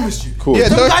 I promise you. Cool. Yeah,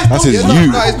 Them no, guys that's don't his play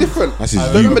youth. No, around. it's different. That's his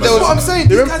Remember youth. there That's what I'm was saying.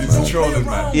 These remember- guys don't trolling, play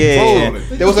man. around. Yeah, Bro, yeah,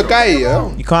 yeah. there was a guy,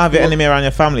 yeah. You can't have your enemy around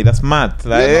your family. That's mad.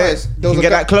 Like, Yeah, no, it's- there you was can a get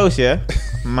guy- that close, yeah.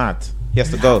 Mad. He has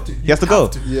to go. He has to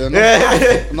go. Yeah,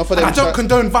 not for And them. I don't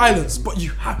condone violence, but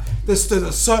you have there's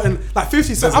a certain like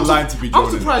 50 Cent. There's a line to be drawn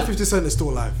I'm in surprised 50 Cent is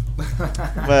still alive.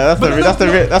 But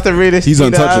that's the realest. He's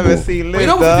shit I've ever untouchable. seen But you live,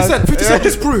 know what 50 dog. Cent? 50 Cent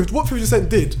just proved what 50 Cent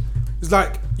did. It's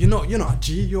like you're not a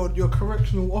G. You're a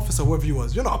correctional officer, whatever you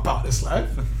was. You're not about this life.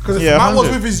 Because if Yeah, man was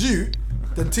 100. with his youth,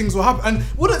 then things will happen. And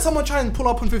wouldn't someone try and pull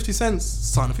up on 50 Cent's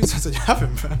son? 50 Cent said, "You have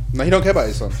him, man. No, he don't care about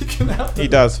his son. You can have him." He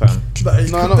does, fam. Like,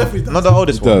 he No, could no. definitely does. Not the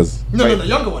oldest He one. does. No, the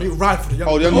younger one. He would ride for the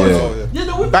younger. Oh, the one. younger Yeah. one. Yeah. Yeah,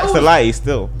 they're with Back the to oldest. light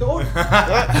still. The oldest.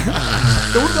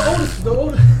 They're with the oldest. The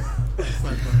oldest.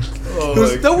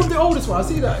 They're with the oldest one. I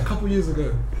see that a couple years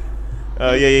ago.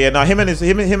 Yeah. No, him and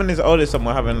his oldest son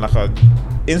were having like a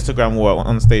Instagram war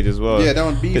on stage as well. Yeah, they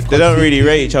don't beef. They don't really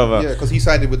rate each other. Yeah, because he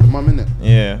sided with the mum, innit?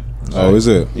 Yeah. Oh, is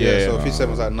it? Yeah, Yeah. so 50 Cent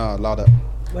was like, nah, allow that.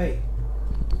 Wait,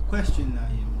 question now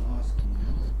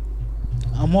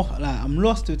I'm asking you. I'm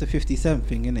lost with the 50 Cent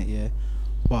thing, innit, yeah?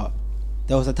 But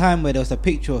there was a time where there was a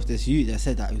picture of this youth that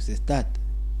said that it was his dad.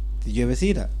 Did you ever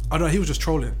see that? I don't know. He was just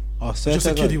trolling. Oh, so Just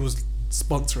a kid he was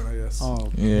sponsoring, I guess.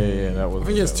 Oh, Yeah, that was. I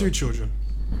think he has 2 children.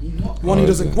 what? One he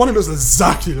doesn't. One who looks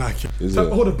exactly like him. Is That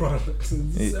it? older brother looks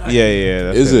exactly. Yeah.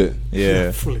 That's Is it?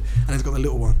 Yeah. Fully. And he's got the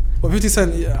little one. But 50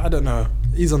 Cent, yeah, I don't know.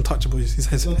 He's untouchable. He's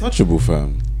Untouchable,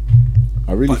 fam.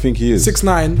 I really think he is.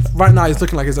 6ix9ine. Right now, he's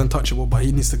looking like he's untouchable, but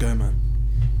he needs to go, man.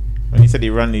 When he said he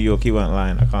run New York, he weren't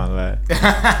lying. I can't lie.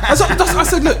 I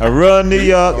said, look, I run New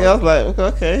York. Yeah, I was like,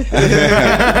 okay. with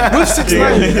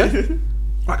 6ix9ine, yeah,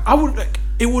 like I would, like,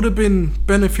 it would have been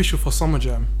beneficial for Summer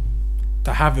Jam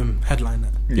to have him headline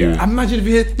that. Yeah. Imagine if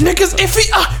he had niggas if he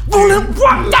rolling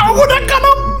what that would have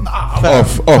gone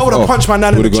Off. I would have punched my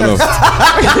nan in the Would've gone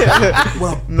chest.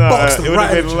 Well, No, boxed it him would right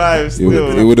have in been the live It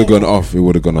still. would have gone off. It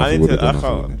would have gone off. I It need would to. have I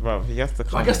gone off. can't, bro. He has to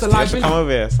come. I guess the He has to liability- come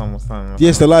over here sometime.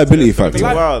 Yes, the liability It's factor.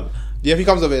 wild. Yeah, if he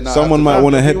comes of it now. Someone might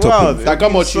want to head top him. Wild. That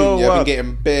Gummo It's so tune, yeah, been wild.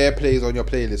 getting bare plays on your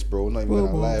playlist, bro. Not even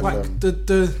gonna lie, like fam.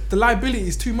 the liability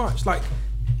is too much. Like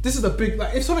this is a big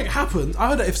like if something happens, I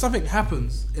heard that if something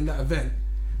happens in that event,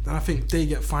 then I think they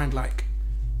get fined. Like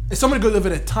if somebody goes over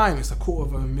their time, it's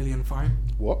 $250,000 fine.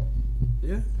 What?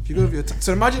 Yeah, if you go over your time.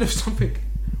 So imagine if something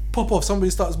pop off, somebody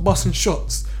starts busting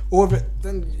shots, or if it,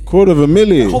 then the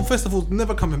 $250,000. whole festival's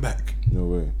never coming back. No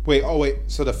way. Wait.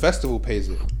 So the festival pays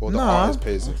it, or the Nah. artist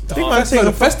pays it? The, Big man thing.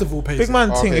 the festival pays. Big it. man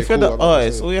thing. Okay, If you're cool, the I'm not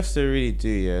artist, saying. all you have to really do,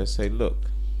 yeah, is say, look,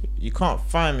 you can't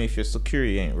find me if your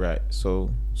security ain't right.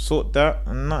 So sort that,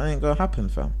 and nothing ain't gonna happen,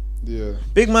 fam. Yeah.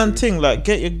 Big man thing, like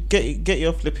get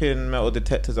your flipping metal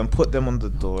detectors and put them on the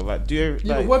door. Like, do you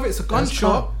Yeah, like? but whether it's a that's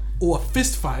gunshot calm. or a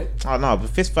fist fight. Oh no, but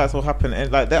fist fights will happen,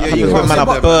 and like that Yeah, happens you when can't man say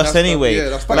are that, burst man. anyway. Yeah,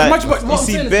 that's fine. Like, Imagine, what you I'm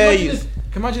see saying is, bare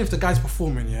imagine if the guy's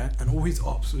performing, yeah, and all his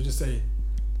ops would just say,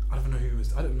 I don't know who it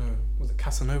was. I don't know. Was it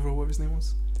Casanova or whatever his name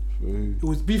was? It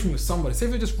was beefing with somebody. Say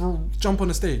if they just jump on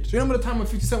the stage. Do you remember the time when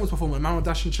 50 Cent was performing? Man was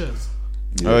dashing chairs.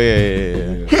 Oh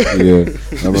yeah. Yeah,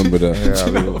 I remember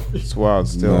that. It's wild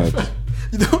still. Mad.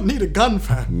 You don't need a gun,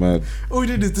 fam. Mad. All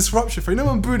you need is disruption, fam. You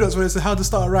know when Buddha's when they say how to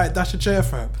start a riot, dash a chair,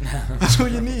 fam. That's all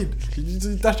you need. You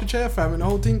just dash a chair, fam, and the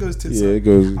whole thing goes tits Yeah, up. it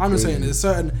goes. I'm just saying, there's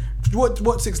certain what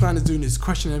 6ix9ine is doing is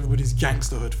questioning everybody's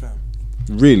gangsterhood, fam.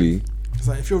 Really? It's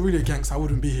like if you're really a gangster, I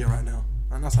wouldn't be here right now,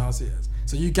 and that's how I see it.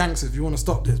 So you gangsters, if you want to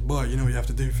stop this, boy, you know what you have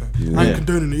to do, fam. I ain't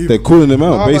condoning the evil. They're calling them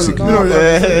out, Nah, basically.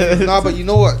 But you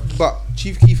know what? But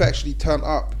Chief Keef actually turned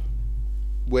up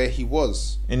where he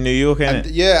was, In New York, and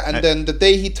innit? and then the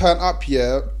day he turned up,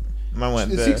 yeah, Man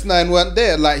went there. 6ix9ine weren't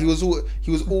there. Like he was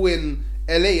all in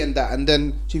LA and that, and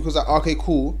then Chief Keef was like, okay,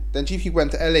 cool. Then Chief Keef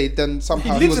went to LA. Then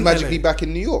somehow he lives was in magically LA. back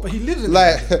in New York. But he lives in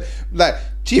like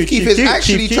Chief Keef is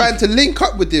actually trying to link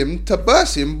up with him to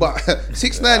burst him, but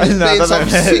 6ix9ine is playing some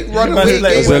sick runaway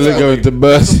game. They're going to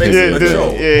burst.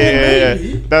 Yeah.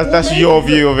 That's your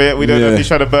view of it. We don't know if he's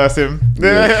trying to burst him.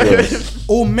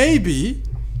 Or maybe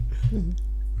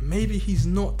he's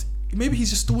not. Maybe he's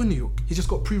just still in New York. He just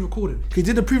got pre-recorded. He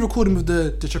did a pre-recording with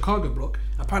the Chicago block.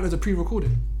 Apparently, it's a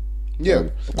pre-recording. Yeah,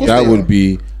 that would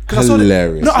be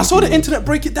hilarious. I saw the internet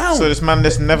break it down. So this man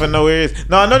just never know where he is.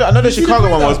 No, I know the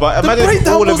Chicago one was, but imagine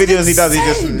all the videos he does. He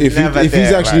just if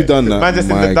he's actually done that, man, just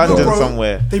in the dungeon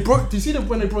somewhere. They broke. Do you see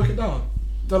when they broke it down?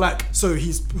 They're like, so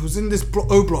he was in this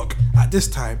O block at this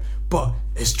time, but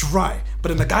it's dry. But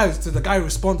then the guy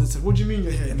responded and said, "What do you mean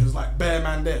you're here?" And it was like bare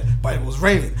man there, but it was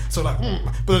raining. So like,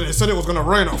 but then they said it was gonna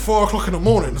rain at 4 o'clock in the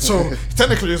morning. So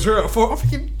technically it's here at 4. I'm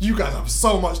thinking you guys have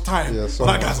so much time. Yeah, so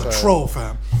that guy's much a time. troll,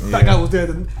 fam. Yeah. That guy was there.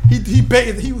 Then he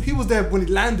baited. He was there when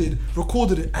he landed,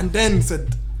 recorded it, and then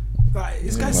said, like,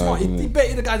 "This guy's smart." He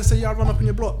baited the guy to say, "Yeah, I run up in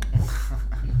your block."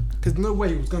 Because no way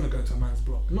he was gonna go to a man's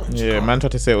block. Not in Chicago. Man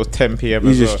tried to say it was 10 p.m.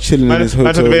 He's just chilling in his hotel.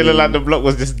 Man tried to make it look like the block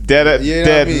was just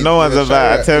dead. No one's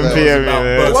about at 10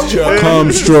 p.m.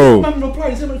 Calm stroll. Man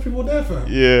replied, "See how many people there, fam?"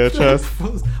 Yeah, trust.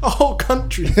 A whole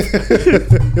country. So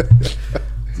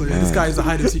yeah, this guy is a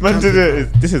hide and seek. Man did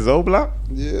it. This is all black.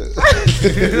 Yeah.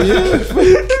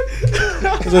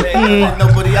 Ain't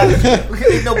nobody out here.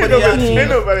 Ain't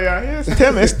nobody out here.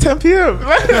 It's 10 p.m.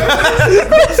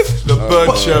 The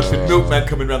bird chirping, milkman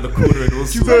coming around the corner and all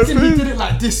Do you reckon he did it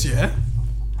like this, yeah?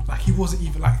 Like he wasn't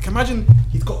even like. Imagine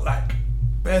he's got like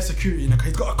bare security.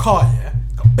 He's got a car, yeah.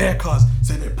 He's got bare cars.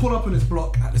 So they pull up on his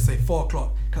block at let's say 4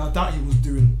 o'clock. Because I doubt he was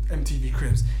doing MTV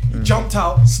Cribs. He jumped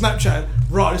out, Snapchat.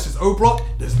 Right, this is O block.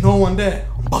 There's no one there.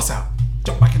 Bust out.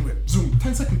 Jump back in whip. Zoom.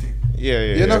 10-second thing.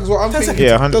 Yeah. No, because what I'm thinking,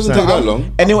 Yeah, 100%. Doesn't take that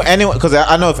long. Anyone, because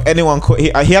I know if anyone caught, he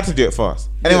had to do it fast.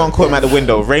 Anyone caught him at the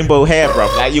window, rainbow hair,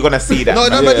 bruv. Like you're gonna see that. No. You're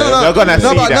gonna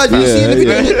see that. Did you see in the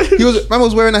video? Man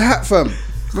was wearing a hat, fam.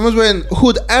 Man was wearing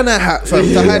hood and a hat, fam,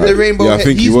 to hide the rainbow hair. I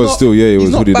think he was still. Yeah, he was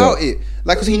He's not hooded about up. it.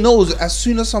 Like, cause he knows as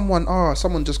soon as someone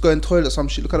just go in toilet, some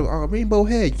shit. Look at him, rainbow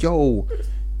hair, yo,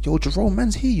 Jerome,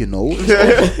 man's here, you know.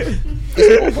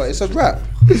 It's over. It's a wrap.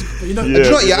 But you know,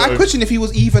 I question if he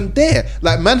was even there.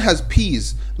 Like, man has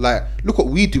peas. Like, look what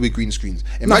we do with green screens.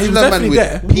 Imagine that man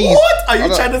with peas. What are you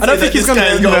trying to say? I don't think he's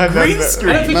gonna go green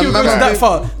screen. I don't think he goes that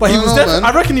far. But he was.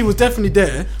 I reckon he was definitely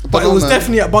there. But it was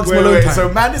definitely at Bugs Malone time. So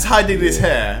man is hiding his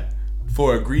hair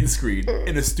for a green screen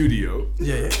in a studio.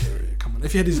 Yeah. Come on.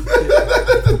 If he had his. No.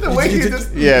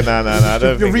 I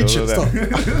don't You're think reaching. Stop.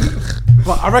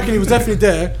 But I reckon he was definitely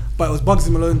there. But it was Bugsy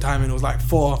Malone time, and it was like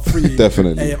 3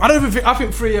 Definitely. a.m. I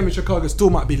think 3 a.m. in Chicago still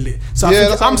might be lit. So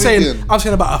Yeah, I'm saying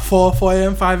thinking. about a 4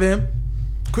 a.m., 5 a.m.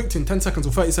 Quick thing, 10 seconds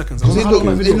or 30 seconds. It looked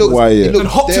Then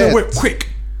hopped in the dead. whip quick.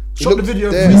 Shot the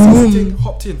video, dead.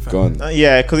 hopped in, fam. Gone.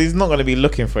 Yeah, because he's not going to be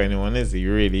looking for anyone, is he?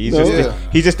 Really? He's No.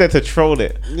 he's just there to troll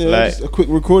it. Yeah, Like, just a quick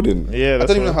recording. yeah. I That's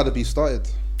don't even know what- how the beef started.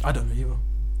 I don't know either.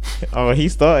 Oh, he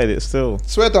started it still.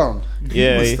 Swear down.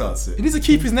 Yeah. He needs to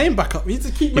keep his name back up. He needs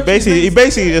to keep. He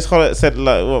basically just said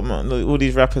like, "What man, all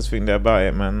these rappers think they're about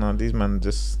it, man. No, these man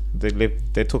just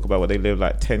they talk about what they lived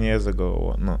like 10 years ago or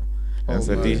whatnot." And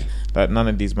so like none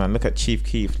of these man. Look at Chief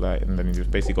Keef, like, and then he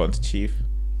just basically got into Chief.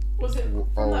 Was it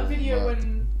from that video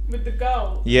when with the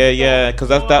girl? Yeah, because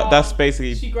that's She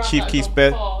basically grabbed Chief that Keef's girl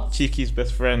fast. Chief Keef's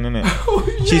best friend, isn't it?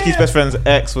 Yeah. Chief Keef's best friend's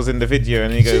ex was in the video,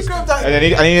 and he goes, grabbed that-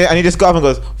 and he just got up and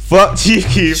goes, "Fuck Chief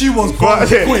Keef." She was Fuck gone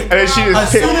it. quick. And then she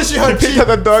As soon as she heard picked Chief, up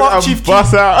the dog fuck and Chief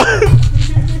bust out.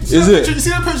 Is it? You see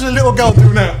that picture of the little girl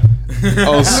doing that?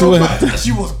 Oh, swear.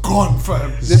 She was gone,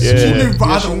 fam. Yeah. She knew, but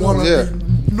I she don't knew, want to yeah. be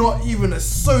not even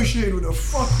associated with the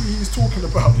fuckery he's talking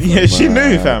about. Yeah, she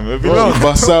knew, fam. It Bro, belonged.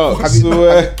 bust out. Have you,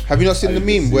 Swear. have you not seen the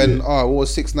meme when what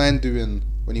was 6ix9ine doing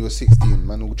when he was 16?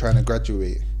 Man, all trying to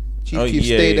graduate. Chief Keef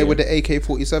stayed there with the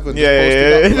AK-47.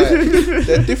 Yeah.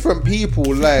 They're different people.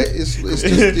 Like it's just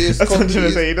That's what I'm trying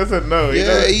to say. He doesn't know.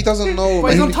 he doesn't know.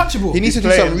 But he's man. untouchable. He needs to do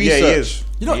playing. some Yeah, he research. is.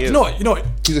 You know what?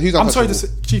 He's I'm sorry to untouchable. say,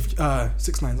 Chief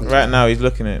 6ix9ine. Right now, he's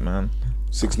looking at it, man.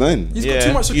 6ix9ine. He's got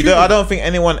too much security. I don't think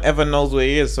anyone ever knows where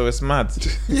he is, so it's mad.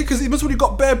 Yeah, because he must have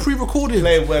got bare pre-recorded.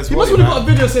 Play Where's He must Wally, have got a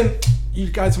video saying, "You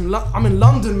guys from I'm in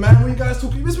London, man. What are you guys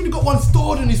talking?" He must have got one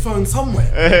stored in his phone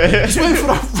somewhere. He's waiting for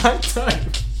that right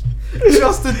time.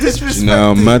 Just the disrespect.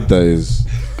 Now mad that is.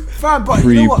 Fam, but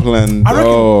you know what? Pre-planned. I reckon,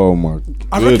 Oh my.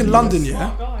 I reckon London,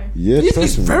 yeah. Guy. Yeah, He's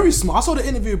trust me. very smart. I saw the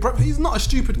interview. Bro, he's not a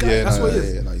stupid guy. That's what he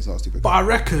is. No, he's not stupid. But I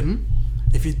reckon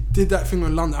if he did that thing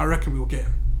in London, I reckon we will get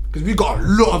him. Because we got a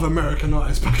lot of American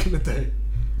artists back in the day.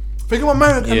 Think of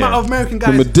amount of American guys.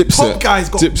 From a Dipset. Top guys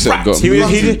got Dipset wrapped. got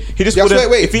He just Yeah, I wouldn't. swear,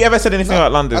 wait. If he ever said anything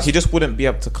about London, he just wouldn't be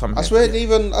able to come I here.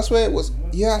 swear it was.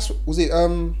 Yeah, was it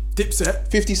Dipset.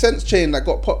 50 Cent's chain that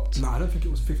got popped? No, I don't think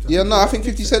it was 50. Yeah, no, I think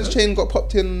 50 Cent's chain got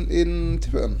popped in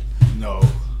Tiverton. No.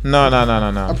 No.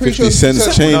 I'm pretty 50 sure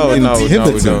Cent's chain No. in No.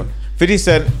 Tiverton. 50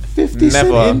 Cent 50 Cent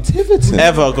never in Tiverton.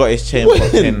 ever got his chain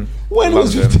popped in. When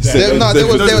was London. 50 Cent? There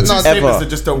was Those Ever. statements that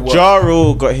just don't work. Ja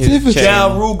Rule got his chain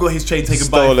Ja Rule got his chain taken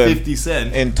stolen by 50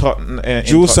 Cent. in Tottenham.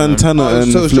 Jules Santana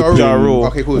and so flipping. Ja Ja Rule.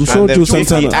 Okay, cool. I'm And sure then Jules 50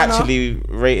 Santana. actually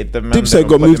rated the man. Dipset that and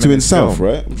got put moved them to in himself, film.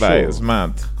 right? I'm Like, sure. it's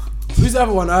mad. Who's the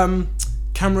other one?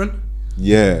 Cameron.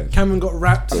 Yeah. Cameron got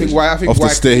wrapped. I think Off the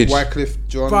stage. Wycliffe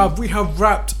John. Bruv, we have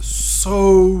wrapped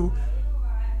so.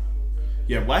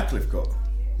 Yeah, Wycliffe got.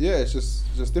 Yeah, it's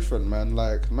just different, man.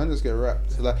 Like, man just get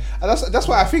wrapped. Like, and that's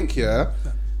why I think, yeah,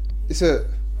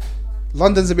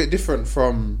 London's a bit different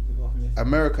from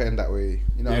America in that way.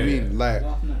 You know what I mean? Like,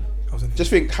 just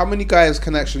think how many guys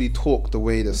can actually talk the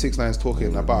way that 6ix9ine's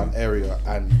talking about an area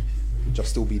and just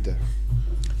still be there.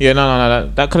 Yeah,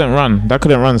 no. That couldn't run. That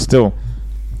couldn't run still.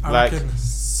 I Like, reckon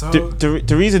so.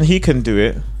 The reason he can do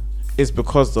it is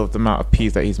because of the amount of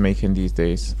peas that he's making these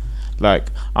days. Like,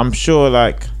 I'm sure,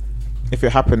 like, if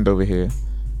it happened over here,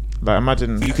 like,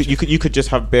 imagine you could just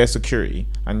have bare security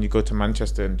and you go to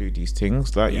Manchester and do these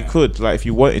things. Like, you could, like, if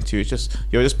you wanted to. It's just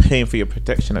you're just paying for your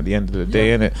protection at the end of the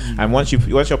day, innit? And once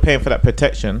you're paying for that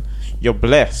protection, you're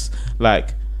blessed.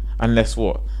 Like, unless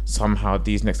somehow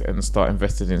these next ends start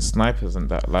invested in snipers and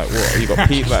that. Like, what you got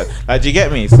people like do you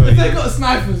get me? So If they got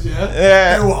snipers, they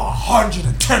were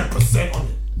 110% on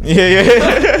it. Yeah.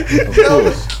 They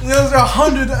was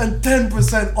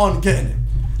 110% on getting it.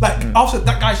 Like, after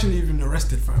that guy shouldn't even been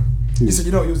arrested, fam. He said,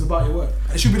 you know, it was about your work.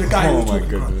 It should be the guy who was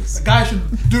talking about it. The guy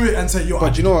should do it and say, yo.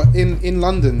 But you know what? In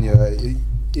London,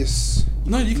 it's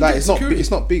No, you can like get security.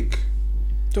 it's not big.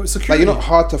 So it's Like, security. you're not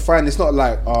hard to find. It's not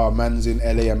like man's in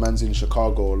LA and man's in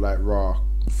Chicago. Like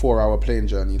 4-hour plane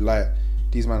journey. Like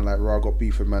these man like got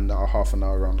beef with man that are half an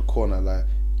hour around the corner. Like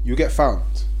you get found.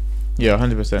 Yeah,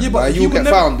 100%. Yeah, but Like, he you would get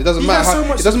never- found. It doesn't he matter. has so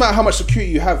much- It doesn't matter how much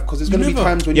security you have because there's gonna be Never.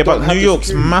 times when Yeah, you don't but have New the York's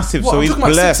security. massive, What, so I'm he's talking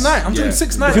about blessed. 6ix9ine. I'm talking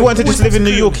 6ix9ine. If he wanted to just Always live in New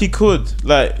have York, he could.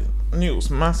 Like, New York's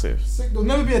massive. There'll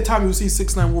never be a time you'll see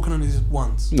 6ix9ine walking on his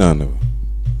ones. No, never.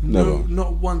 No, Never.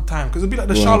 not one time. Because it'll be like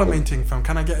the Well, Charlemagne thing, fam.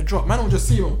 Can I get a drop? Man will just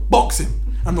see him, box him,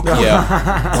 and look quick.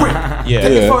 Yeah.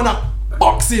 Get Yeah. your phone up,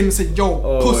 box him, and say, yo,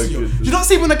 Oh, pussy. my Yo. goodness. You don't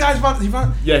see when the guys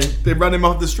ran. Yeah, they ran him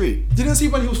off the street. You didn't see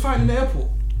when he was fighting in the airport.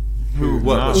 Who?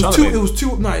 What? No. It was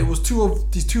Charlemagne? it was two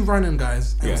of these two random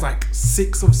guys. And it was Yeah. like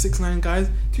 6 of 6ix9ine guys.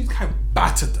 These guys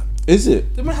battered them. Is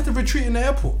it? They might have to retreat in the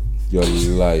airport. You're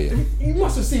lying. You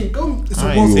must have seen. Go. It's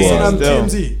I a ain't seen it still.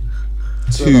 TMZ.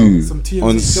 Two Some TMZ. on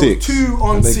There was 6. 2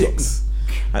 on And they 6.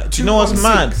 Do you know what's 2 on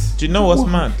mad? 6. Do you know what's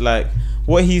mad? Like,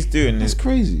 what he's doing That's is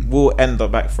crazy. will end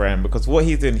up backfiring because what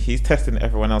he's doing, he's testing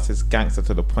everyone else's gangster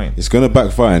to the point It's gonna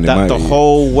backfire and it that might the be.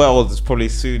 whole world is probably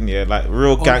soon, like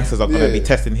real gangsters are gonna Yeah. be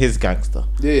testing his gangster.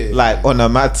 Yeah. Like on a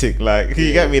matic, like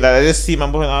you get me? Like I just see my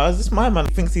boy, oh, is this my man?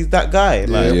 He thinks he's that guy,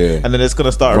 like, Yeah. and then it's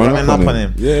gonna start Run running up up on on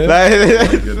him. him. Yeah.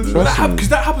 Like, Because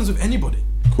that happens with anybody.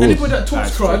 course. Anybody that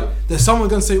talks crud, there's someone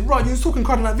gonna say, right, you was talking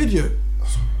crud in that video. What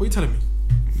are you telling me?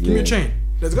 Give me Yeah. a chain.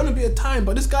 There's gonna be a time,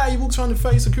 but this guy, he walks around with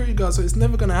 30 security guards, so it's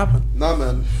never gonna happen. Nah,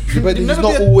 man. But he's never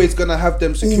not be a- always gonna have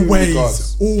them security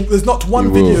guards. There's not one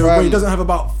He will. video where he Fam. doesn't have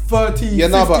about 30, Yeah,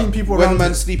 no, 15 but people when around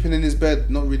man's him. sleeping in his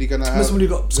bed, not really gonna have. Unless when you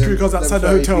got security guards outside the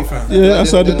 30 hotel, people. fam. Yeah,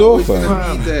 outside the They're door, always gonna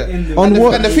fam. be there. On And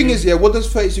what? the thing is, what does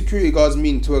 30 security guards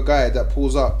mean to a guy that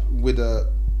pulls up with a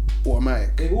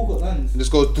automatic? They all got guns. And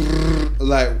just goes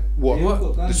like what? They all got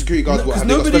The guns. security guards what? Because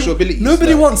Have they got special abilities?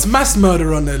 nobody Like- wants mass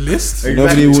murder on their list.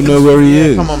 Nobody will know where he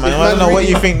is. come on, man. If I don't man know what really-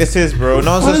 you think this is, bro.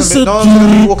 No What one's is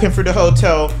gonna be walking through the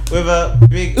hotel with a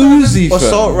big Uzi, fam.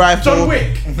 assault rifle. John Wick.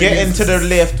 Get into the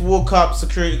lift, walk up,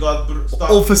 security guard,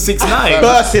 start All for 6ix9ine.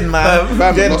 bursting, man.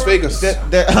 Fam, Then- Las Vegas.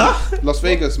 Huh? Las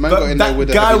Vegas, man got in there That with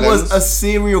a guy heavy was lens. a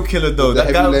serial killer, though. With the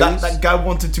That guy, heavy that, lens. that guy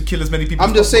wanted to kill as many people.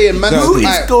 I'm as just possible. saying, man. Who is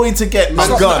Alright, going to get a Man-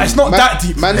 gun? It's not Man- that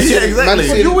deep. man- Yeah, exactly.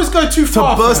 man- You always go too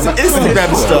far. burst fam. an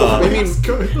Instagram star. I mean,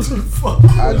 Go too far.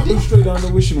 Go straight down the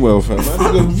wishing well, fam.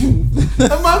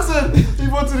 The man said he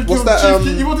wanted to What's kill that, Chief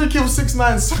Keef. He wanted to kill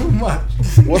 6ix9ine so much.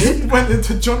 What's- He went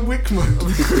into John Wick mode.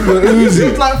 Uzi.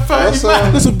 It's like 30 What's,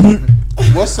 man. That's a brute.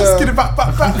 what's Get it back.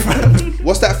 fam.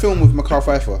 what's that film with Macaulay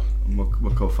Pfeiffer?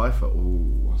 Michael Pfeiffer.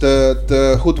 Ooh.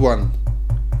 The hood one.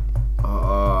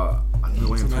 I don't know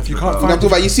what you're If talking you can't about. I'm talking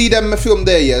about, you see them film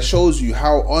there, yeah, shows you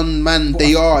how on man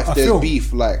they are if a there's film?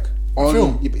 beef, like on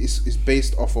film? it's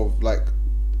based off of like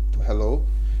hello.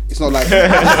 It's not like. I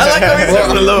like how he's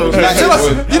left alone. Like,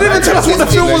 You didn't even tell us what the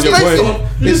film was based on.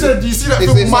 You said, you see that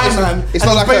film, My Man, it's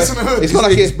not like based on the hood. it's not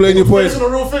like it's Explain your point. based on a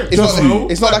real thing.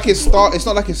 it's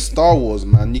not like it's Star Wars,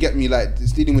 man. You get me? Like,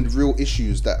 it's dealing with real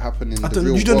issues that happen in the real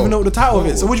world. You don't even know what the title of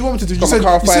it. So what do you want me to do? You Come said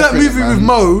on, you see that movie with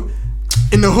Mo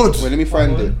in the hood. Wait, let me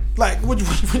find it. Like, what do you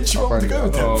want me to go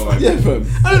with? Oh, Yeah, fam.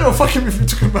 I don't know what fucking movie you're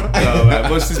talking about. No, man,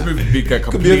 what's this movie be be a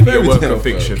completely a fairy work tale, of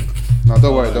fiction? No,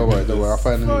 don't worry. I'll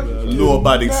find it.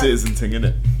 Law-abiding citizen thing,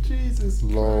 innit? Jesus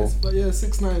Lol. Christ. But yeah,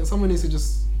 6ix9ine. Someone needs to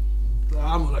just.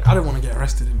 I'm like, I don't want to get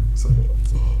arrested. So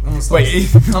Wait,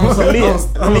 Leave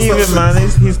it, man.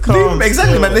 He's calm.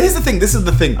 exactly, man. Here's the thing. This is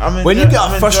the thing. When you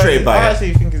get frustrated by I it,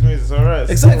 actually think his music's alright.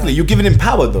 exactly, you're giving him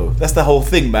power though. That's the whole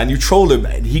thing, man. You troll him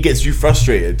and he gets you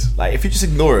frustrated. Like if you just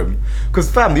ignore him, because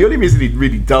fam, the only reason he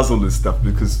really does all this stuff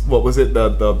because what was it?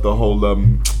 The whole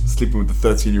sleeping with the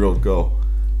 13-year-old girl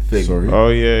thing. Sorry. Oh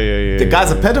yeah. The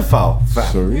guy's a pedophile.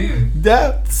 Fam. Sorry.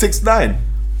 Yeah, 6ix9ine.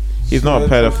 He's not a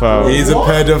pedophile. He's a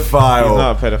pedophile. He's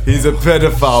not a pedophile. He's a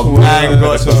pedophile. Man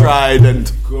got tried and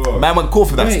man went court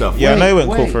for that stuff. Yeah, I know he went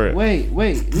court for it.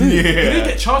 Wait. He didn't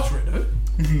get charged for it though.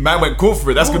 Man went court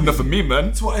for it. That's good enough for me, man.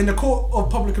 It's what in the court of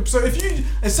public. So if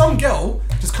some girl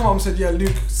just come up and said, "Yeah,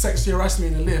 Luke sexually harassed me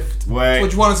in the lift," Wait.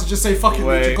 would you want us to just say, "Fuck it,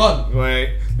 Luke, you're gone"?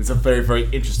 Wait. There's a very, very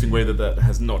interesting way that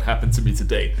has not happened to me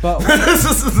today. But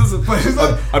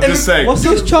I'm just saying. what's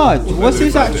his charge? What's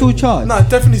his actual charge? No,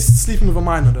 definitely sleeping with a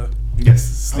minor though. Yes.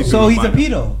 sleeping So with he's a minor.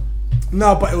 pedo.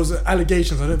 No, but it was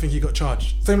allegations. I don't think he got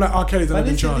charged. Same like R. Kelly that But have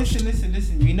been charged.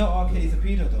 listen. We know R. Kelly's a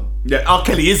pedo though. Yeah, R.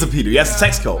 Kelly is a pedo. He has a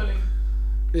sex cult.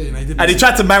 Yeah, no, he did. And he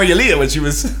tried to marry Aaliyah when she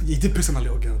was. He did piss on a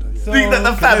little girl though. Yeah. So,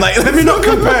 the fam, like, Let me not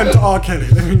compare him to R. Kelly.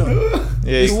 Let me not.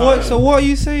 Yeah, so what are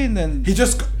you saying then? He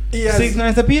just. He has.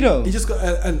 6ix9ine's a pedo. He just got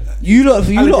You lot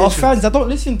are Allegations. fans. I don't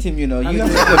listen to him. You know. You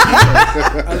Allegations.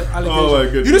 have Oh my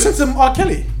goodness. You listen to R.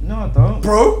 Kelly, no, I don't.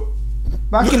 bro.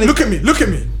 Back in the Look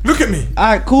at me.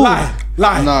 Alright, cool. Lie.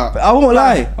 Nah. I won't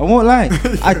lie.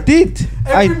 I did.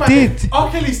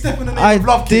 R. Kelly Step in the Name I of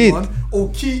Love did. King, man, or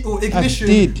Key, or Ignition,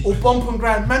 did. or Bump and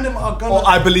Grind. Man, them are gonna. Oh,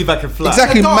 I believe I can fly.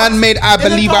 Exactly. In the dance- Man made I in the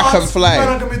believe I can dance, fly. Man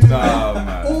are gonna do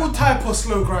man. all type of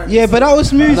slow grind. Yeah, but that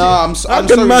was music. Nah, I'm How can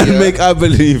sorry. man Yeah. make I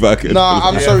believe I can? Nah,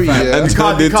 I'm sorry. Yeah. And can't-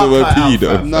 turned you into can't a cut out,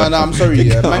 pedo. fam. No, I'm sorry.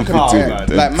 Yeah, man can can't,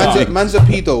 yeah. man. Like man's a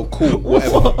pedo. Cool,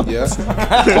 whatever. Yeah,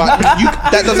 but you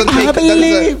that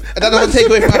doesn't take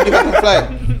away from I believe I can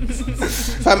fly.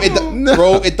 Fam,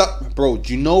 bro,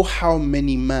 do you know how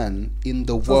many men in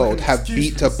the world an have excuse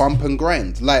beat for to this. bump and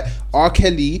grind? Like R.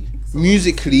 Kelly,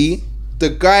 musically, the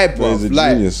guy, bro. He's a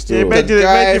Like, genius still. Yeah, it made The you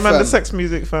guy, man the fam. sex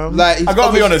music, fam. like he's I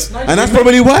gotta be obviously- honest. And that's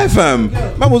probably why, fam.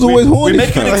 Man was always horny. We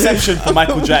make an fam. exception for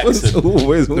Michael Was Jackson.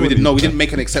 always No, horny. we didn't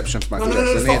make an exception for Michael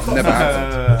No, Jackson. stop. It never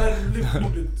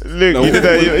happened. Luke, No, you did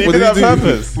that. what You did did that he on do?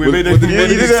 purpose. We made What did he an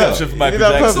do? exception for Michael You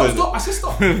did that on Jackson. Stop! I said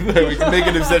stop. We can make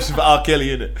an exception for R. Kelly,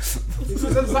 innit? This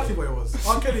is exactly what it was.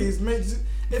 R. Kelly is made.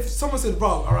 If someone said, "Bro,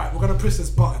 all right, we're gonna press this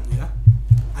button, yeah,"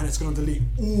 and it's gonna delete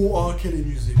all R. Kelly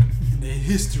music in their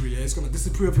history, yeah, it's gonna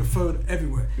disappear off your phone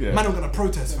everywhere. Yeah. Man, I'm gonna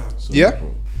protest, fam. Yeah.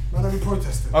 Man, I'm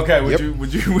protesting. Okay, would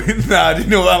you win? Nah, do you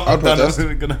know what? I'll I'm done. protest.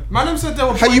 I'm gonna. Man, said they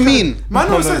were. How you mean?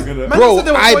 Man, said. Bro,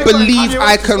 I believe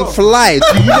I can fly.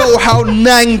 Do you know how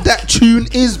nang that tune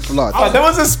is, blood? Oh, there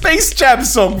was a Space Jam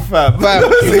song, fam.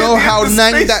 Fam, you know how The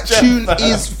nang Space that Jam, tune fam.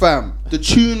 is, fam. The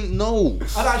tune, no.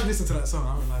 I don't actually listen to that song.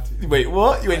 I won't lie to you. Wait,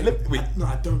 what? You ain't wait. No,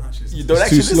 I don't actually. Listen You to don't it.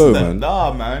 actually too listen slow, to that? man.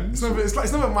 Nah, man. It's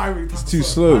never my route. It's too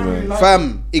slow, man.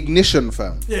 Fam, Ignition,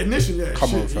 fam. Yeah, Ignition. Yeah.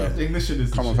 Come on, shit, fam. yeah. Ignition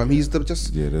is. Come on, fam. He's the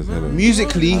just Yeah, there's hella.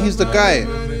 musically, he's the guy.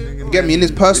 You get me? In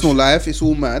his personal life, it's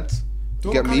all mad.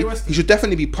 You get me? Kanye West He should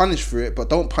definitely be punished for it, but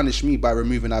don't punish me by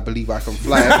removing I Believe I Can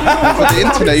Fly for the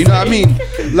internet. You know what I mean?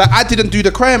 Like, I didn't do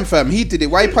the crime, fam. He did it.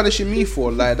 Why are you punishing me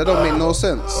for? Like, that don't make no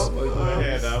sense.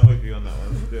 Yeah, I'm with you on that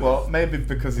one. Well, maybe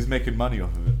because he's making money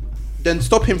off of it. Then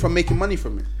stop him from making money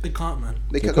from it. They can't, man.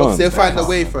 They'll find a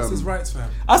way, It's his fam. rights,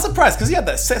 fam. I'm surprised because he had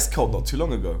that sex cult not too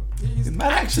long ago. He's Man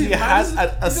actually active, has man.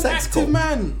 a He's an sex active cult.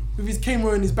 man with his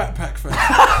camera in his backpack, fam.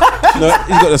 No,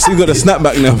 he got the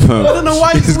snapback now, fam. I don't know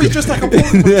why he's always just like a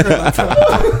Pokemon trainer,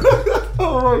 fam.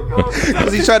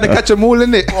 Because he's trying to catch them all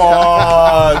in it.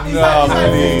 Oh no,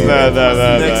 please. No.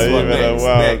 Next one, You better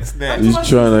next, wow. next. He's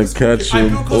trying to catch him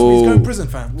Bill Cosby is going all. to prison,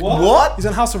 fam. What? He's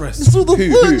on house arrest. Who?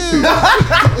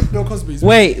 Bill Cosby's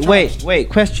Wait.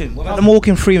 Question. What about the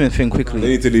Morgan Freeman thing They quickly?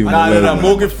 need to leave him No. alone. man.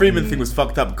 Morgan Freeman thing was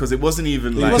fucked up because it wasn't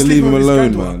even They like. need to was leave him sleeping with his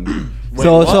alone, granddaughter. man. Wait,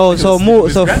 So what?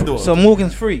 His granddaughter.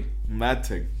 Morgan's free. Mad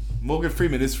thing. Morgan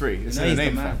Freeman is free. It's No, in he's the the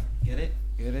name, man. fam. Get it?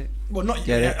 Get it? Well, not Get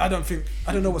yet. it? I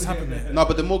don't know what's happened there. No,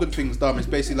 but the Morgan thing's dumb. It's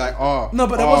basically like, No,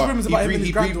 but there was rumors about him and his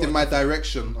he breathed granddaughter. in my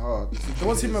direction. There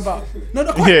was him about. No,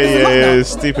 Yeah, it's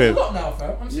stupid. There's a lot now,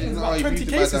 fam. I'm seeing Yeah, about he 20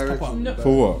 breathed in my cases pop up. No,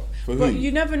 For what? For but who?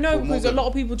 you never know For because a Morgan. lot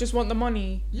of people just want the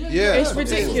money. Yeah, It's that's what I'm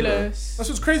saying, ridiculous. That's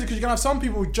what's crazy because you can have some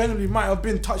people who genuinely might have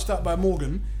been touched up by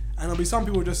Morgan, and there'll be some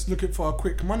people just looking for a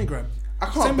quick money grab. I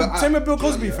can't. Same with Bill do you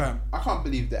know Cosby, what, fam. I can't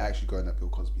believe they're actually going at Bill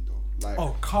Cosby though. Like,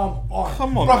 Oh, come on.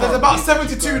 Come on, Bro, there's man. about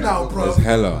 72 now, bro. There's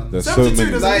hella. There's so 72,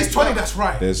 many. there's at least 20 that's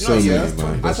right. There's You so know, many, yeah,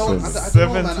 man. I There's so don't, many. I don't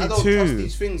know, man. I don't 72. trust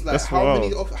these things. Like, That's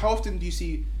how often do you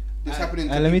see this happening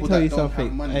to Let me people tell that you don't have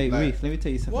something. money? Hey, like, Reese, let me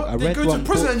tell you something. What? I They read go to one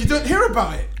prison book. and you don't hear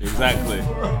about it. Exactly.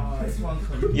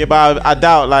 Yeah, but I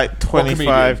doubt like comedian?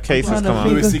 25 cases What come kind out.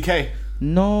 of Louis C.K.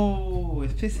 No,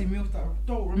 it's pissing me off that I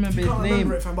don't remember You his can't name.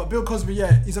 remember it, fam. But Bill Cosby,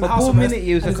 yeah, he's in But house Paul arrest. Minute,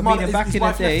 he was and a his mother- comedian back his in the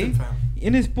wife left day. him, fam.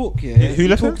 In his book, yeah, Who he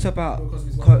left talks him? about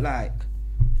Cosby's like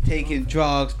taking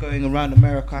drugs, going around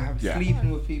America,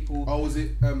 sleeping with people. Oh, was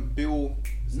it Bill?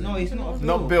 No, he's not.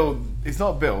 Not Bill. It's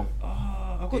not Bill.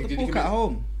 I've got Did the he book give at it-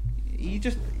 home.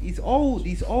 He's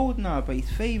old now, but he's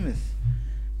famous.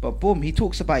 But boom, he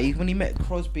talks about when he met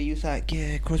Crosby, he was like,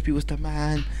 yeah, Crosby was the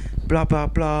man, blah blah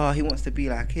blah. He wants to be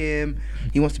like him.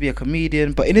 He wants to be a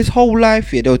comedian. But in his whole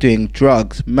life, yeah, they were doing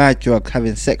drugs, mad drugs,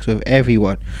 having sex with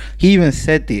everyone. He even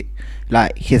said it,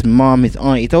 like his mom, his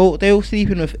auntie, they all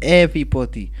sleeping with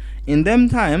everybody. In them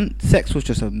time, sex was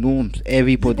just a norm.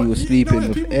 Everybody was sleeping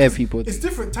with everybody. It's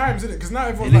different times, isn't it? Because now It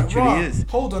everyone's like, literally right, is.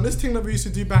 hold on, this thing that we used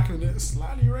to do back in the day is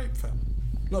slightly rape, fam.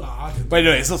 Not that I did. Wait,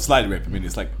 no, it's not slightly rape. I mean,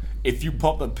 it's like if you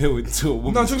pop a pill into a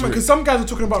woman's No, I'm talking about drink. because some guys are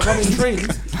talking about running trains.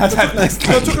 That's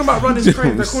They're talking about running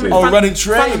trains. They're calling it running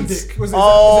phantom trains. dick. Was it- is it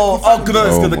Oh, called phantom no,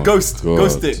 it's Oh the my ghost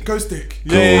God. dick. Ghost dick.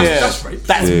 Yeah. That's rape.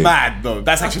 That's Yeah. mad though.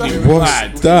 That's actually that's mad.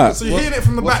 What's that? So you're hitting it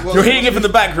from the back, You're hitting it from the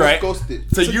back, right? Ghost dick.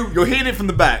 So you're hitting it from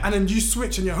the back, and then you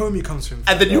switch and your homie comes from.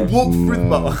 and then you walk through.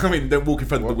 Well, I mean, don't walk in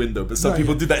front of the window, but some No,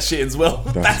 people yeah. do that shit as well.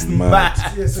 That's mad.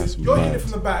 mad. Yeah, so That's you're hitting mad. it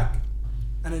from the back,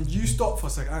 and then you stop for a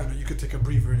second. I don't know. You could take a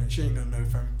breather in it. She ain't gonna know,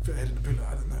 fam. Put her head in the pillow.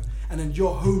 I don't know. And then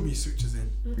your homie switches in.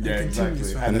 And Yeah, continues,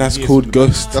 exactly. fam. And that's Yes. called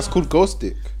ghost. That's called ghost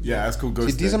dick. Yeah, that's called See,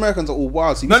 ghost these dick. Americans are all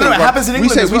wild. See, No, we no, say it run- happens in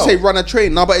England We as say well. we say run a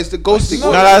train. No, but it's the ghost dick.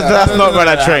 No, that's not run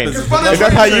a train. It's If run a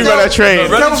that's how train. you run a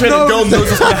train. Run a train, a girl knows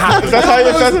what's gonna happen. That's how you.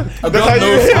 A girl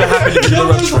knows what's gonna happen if you Girl run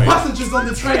a knows the train. passengers on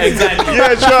the train. Exactly.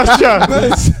 Yeah,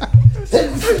 trust.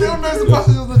 Girl knows the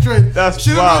passengers on the train. That's she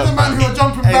don't know wild. the man who are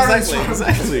jumping barriers.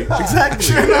 Exactly. fam. Exactly.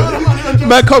 She don't know the man who are jumping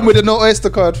Man, come with a no oyster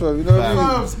card, fam. You know what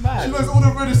I mean? Fam, she knows all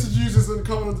the registered users and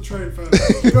coming on the train, fam.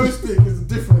 Ghost dick is a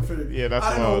different thing. Yeah, that's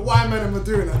I don't wild. know why men are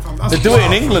doing that, fam. That's They do it in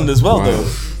wild. England as well, Wow. though.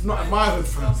 It's not in my hood,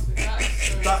 fam.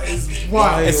 That is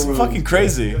wild. It's fucking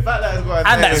crazy. The fact that it's got a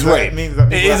And name that's is that rape. It means that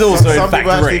It people is actually- also, in some fact,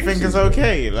 people actually rape. think it's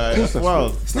okay. Like, it's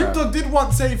wild. Snoop Dogg did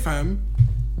once say, fam,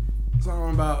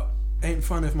 something about ain't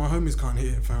fun if my homies can't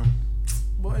hit it, fam.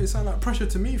 Boy, it sound like pressure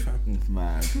to me, fam.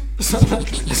 Mad. It sound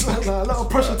like a lot of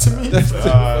pressure to me.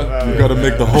 fam. You gotta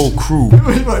make the whole crew.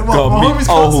 Wait, what, my homies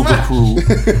can't smash? crew.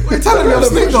 What are you telling me? I'm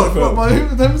Snoop Dogg. What, my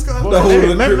homies can't The whole Maybe of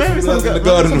the maybe some in the maybe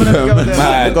garden, some of them fam. go there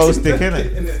Mad. like ghost dick,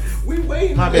 innit? We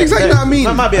wait. Might be a Exactly fetish. what I mean.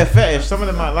 That might be a fetish. Some of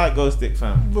them might like ghost dick,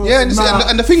 fam. Yeah,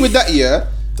 and the thing with that, yeah,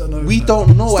 Don't know, we fam.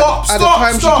 don't know. Stop, At the stop,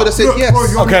 time, stop. she could have said Look, yes. bro,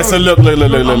 you're- Okay, so look. I'm not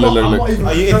even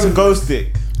Are you into going- ghost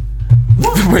dick?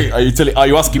 Wait, are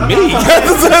you asking me?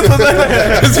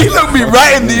 Because he looked me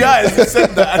right in the eyes and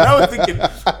said that, and I was thinking,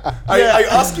 are you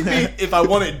asking me if I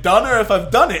want it done or if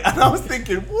I've done it? And I was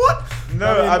thinking, what?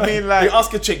 No, I mean, like- you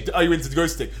ask a chick, are you into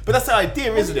ghost stick? But that's the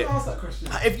idea, isn't it? Ask that question.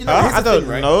 If you know, Huh? here's the I don't thing,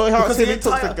 right? know. How Because can he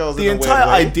talk to girls in a weird way?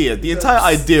 the entire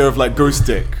idea of like ghost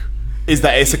stick is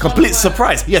that it's a complete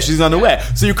surprise. Yeah, she's unaware.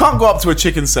 So you can't go up to a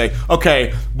chick and say,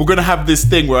 okay, we're going to have this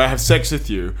thing where I have sex with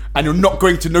you and you're not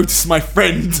going to notice my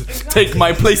friend take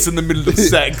my place in the middle of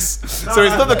sex. So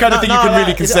it's not the kind of thing you can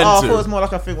really consent I thought it was to. more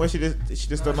like a thing where she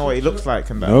just don't know what he looks like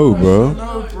and that. No, bro.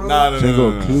 No, bro. No, She ain't got a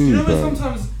You clue, know when bro.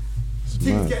 sometimes things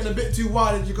mad. getting a bit too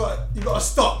wild and you gotta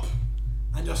stop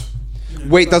and just.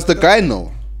 Wait, does the guy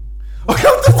know? What did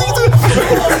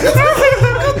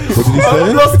he I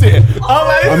say? lost it.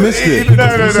 I missed it. No,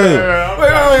 What did he say?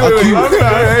 Wait.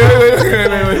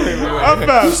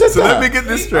 So let me get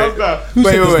this straight. Who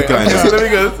Wait. said this the guy Okay, now? so let me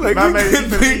get like, Man,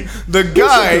 mate, the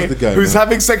guy the guy who's now?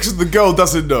 having sex with the girl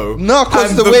doesn't know. No,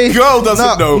 'cause and the way- girl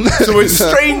doesn't no. know.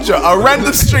 So a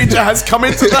random stranger has come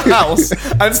into the house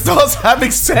and starts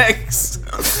having sex.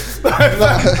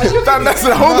 That's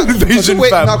a home invasion,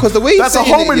 Wait, fam. no, because the way he's That's a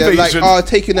saying home it, yeah, invasion. like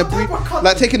taking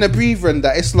a breather and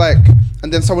that, it's like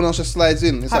and then someone else just slides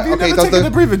in. It's Have like, you okay, never taken a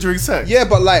breather during sex? Yeah,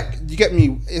 but like, you get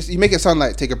me. You make it sound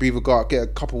like take a breather, go out, get a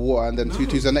cup of water, and then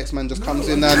the next man just comes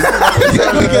in and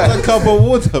You get a cup of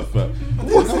water, fam.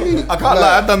 I can't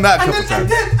lie, I've done that a couple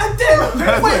times.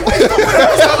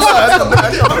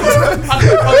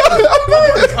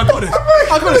 I got it.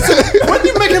 When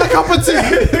you're making a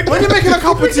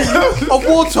cup of tea of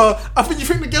water, I think you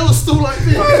think the girl's still like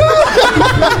this. I'm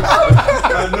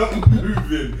not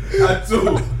moving at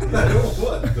all.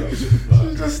 What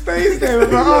the Just stays there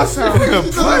with my ass out.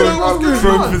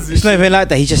 It's not even like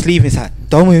that. He just leaves. It's like,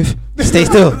 don't move. Stay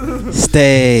still.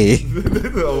 Stay.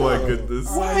 Oh my goodness.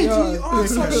 Why do you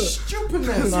answer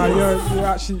stupidness? Nah, you're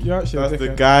actually That's the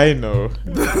different. guy, no.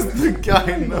 That's the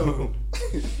guy, no.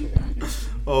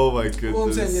 Oh my goodness. What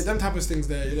I'm saying, yeah, them type of things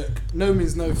there. Look, no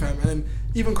means no, fam. And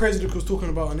even Crazy Luke was talking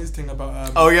about on his thing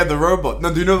about. Oh yeah, the robot.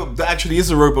 No, do you know there actually is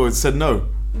a robot that said no?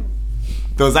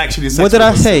 There was actually a sex What did I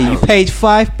robot that say? said You no. paid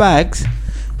 $5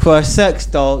 for a sex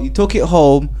doll. You took it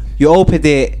home. You opened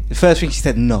it. The first thing she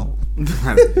said, no.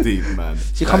 That's deep, man.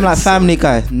 She That come is like so Family deep.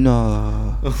 Guy.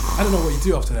 No. I don't know what you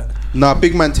do after that. Nah,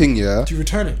 big man thing, yeah. Do you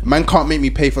return it? Man can't make me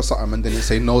pay for something and then it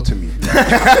say no to me.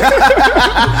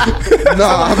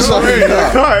 Nah, I'm sorry.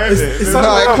 Nah. It's No,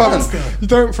 I like can't. You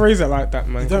don't phrase it like that,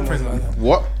 man. You don't phrase it like that.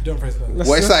 What? You don't phrase it like that.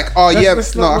 What? It's like, oh yeah,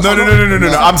 no. No.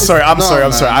 I'm sorry. I'm No, sorry.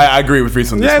 man. I agree with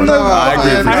Reese on this Yeah, one. no, I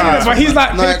agree with man. Reese. I hear it, but he's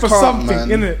like No, I paid for can't, something, man.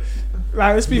 innit?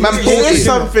 Like, let's be Man real. bought It is it.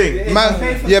 something. Man,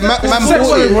 yeah, man Sex bought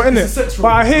robot, it. innit? But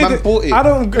I hear Man bought it. that. I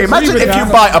don't agree Imagine with if that.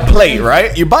 you buy a plate,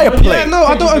 right? You buy a plate. Yeah, no,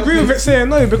 I don't agree with it saying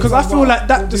no because I feel like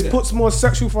that just puts more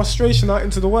sexual frustration out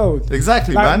into the world.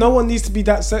 Exactly, Like man. no one needs to be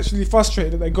that sexually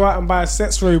frustrated that they go out and buy a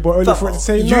sex robot only for it to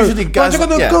say no. Usually guys- But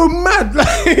they're gonna yeah. go mad. Like,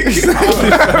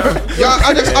 Yeah,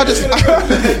 I just.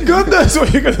 God knows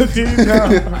what you're gonna do now.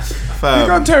 You're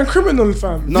gonna turn criminal,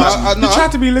 fam. No, You try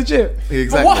to be legit. But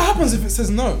Exactly. what happens if it says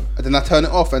no? And then I turn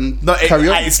it off and No, carry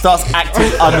on. it starts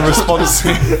acting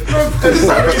unresponsive.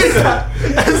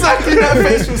 Exactly that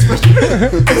facial expression.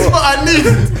 It's what I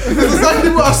needed. It's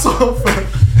exactly what I saw.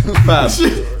 Fam,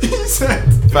 He said.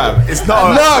 fam, it's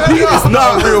not. It's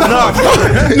not a real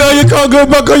one. No, you can't go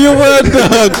back on your word,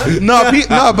 dog.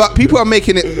 No, but people are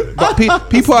making it. But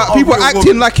people are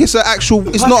acting like it's an actual.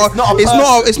 It's not.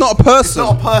 It's not a person. It's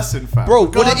not a person, fam. Bro,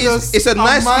 what it is? It's a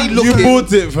nicely man- looking. You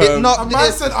bought it, fam. It not. A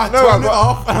man said I turned it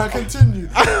off and I continued.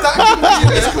 That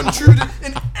can be construed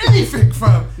in anything,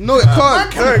 fam. No, it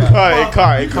can't. No, it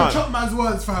can't. You can chop man's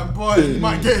words, fam. Boy, you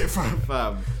might get it, fam.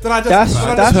 Fam. Then I just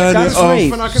That's off.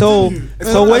 rape. When I So continue.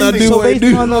 based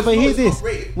on over hear this.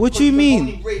 What do you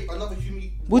mean?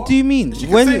 What do you mean? say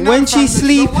When no, she's fam,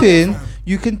 then you don't want it, sleeping, fam.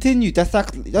 you continue.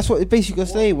 That's what it basically gonna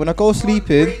say. When I go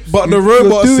sleeping, But the you're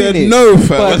robot doing said it. no, fam.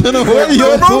 But- I don't know what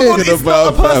you're talking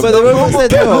about, fam. but the robot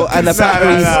said no, and the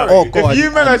batteries. Oh god. If you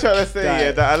men are trying to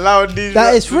say that allowing these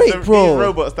That is rape, bro. these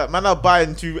robots that man are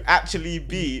buying to actually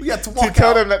beat Yeah, to to walk tell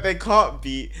out. them that they can't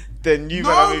beat, then you No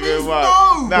men are means going no.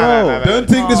 wild. Bro, Don't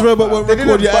think this robot won't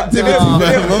record your They activity, didn't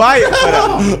fam. buy it for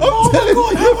that. Oh my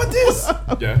god, how about this?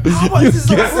 How about this is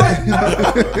a boy?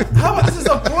 How about this is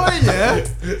a boy, yeah?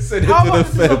 Send it How to about the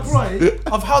this is a feds. boy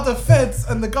of how the feds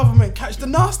and the government catch the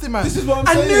nasty man? This is what I'm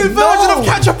a saying. new version No. of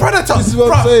Catch a Predator. This is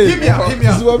what I'm Bruh, saying. Hear me out.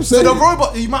 This is what I'm saying. So the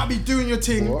robot, you might be doing your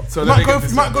thing. So you let might me go. get this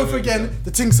You might in. go for again.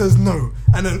 The thing says no,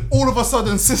 and then all of a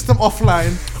sudden, system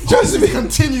offline. Just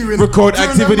continuing. Record doing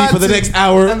activity mad for the thing, next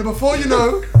hour. and before you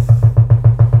know.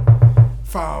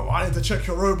 Fam, I need to check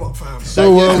your robot, fam.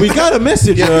 So we got a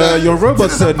message. Your robot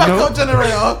There's a said no. backup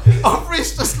generator. Our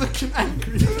wrist just looking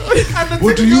angry. And the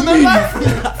What thing do you on the mean?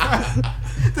 left,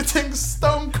 the thing's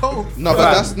stone cold. No,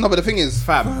 but the thing is,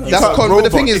 Fam, that's it's a but the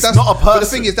robot, thing is, it's that's not a But the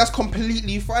person. thing is, that's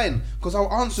completely fine because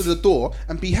I'll answer the door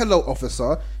and be hello,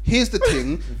 officer. Here's the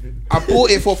thing, I bought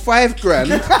it for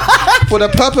 $5,000 for the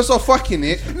purpose of fucking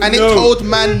it, and it told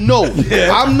man no.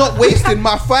 I'm not wasting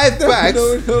my $5 bags.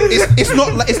 It's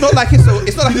not like it's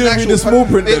an You actual mean the small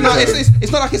print then, fam?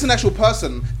 it's not like it's an actual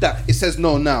person that it says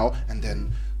no now and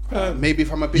then. Maybe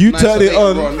if I'm a bit You nicer turn it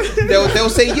later on. they'll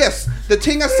say yes. The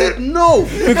thing I said no.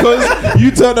 Because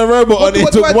you turned the robot on, it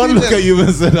what do I took one do look then? at you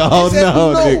and said, "Oh It said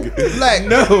no, no. nigga. Like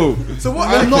no." So what?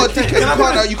 I'm not a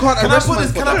dickhead. You can't Can I arrest put man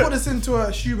this? for Can I that. put this into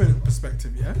a human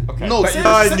perspective? Yeah. No,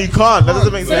 You can't. That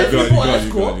doesn't make Say sense. if you You bought got an it,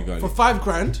 you got escort it, you got it. for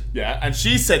 $5,000. Yeah, and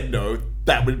she said no.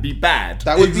 That would be bad.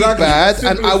 that would Exactly. be bad,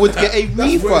 Simple and I as would that. get a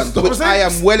refund, where it which I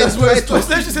am well entitled.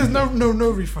 So she says no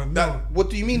refund. No.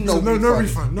 What do you mean So no no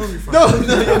refund? refund. No refund.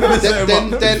 No, you're gonna set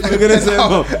him up. Then You're gonna set him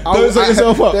up. Don't set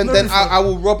yourself up. Then I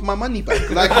will rob my money back.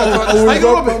 Like I will How you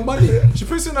rob rob my it? money. She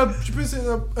puts it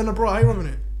in a bra. How you robbing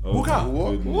it? Walk out.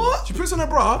 What? She puts on her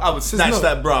bra. I would says snatch no.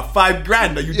 that bra. $5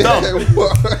 grand. Are you dumb?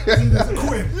 What?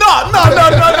 No.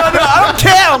 I don't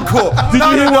care. I'm cool.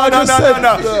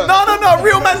 No.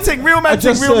 Real man ting.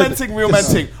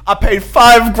 I paid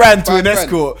 $5 grand to an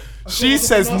escort. She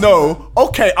says no.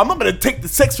 Okay, I'm not gonna take the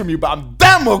sex from you, but I'm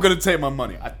damn well gonna take my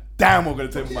money.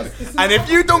 And if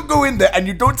you don't go in there and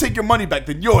you don't take your money back,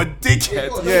 then you're a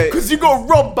dickhead. Yeah. Because you got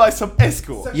robbed by some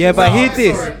escort. Yeah, but hit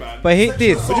this. What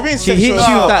do you mean? She hits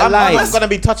you that line. I'm gonna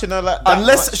be touching her like that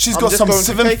Unless much. she's I'm got just some going to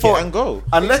 7 take foot it and go.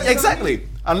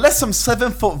 Unless some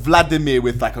 7 foot Vladimir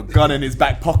with like a gun in his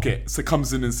back pocket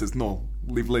comes in and says no,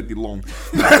 leave lady alone.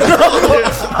 I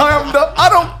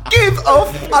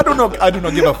do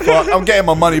not give a fuck. I'm getting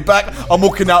my money back. I'm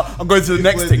walking out. I'm going to the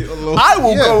next thing. I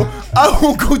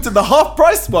will go to the half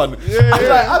price one.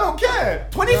 I don't care.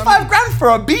 25 grand for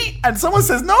a beat and someone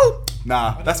says no.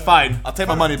 Nah, that's fine. I'll take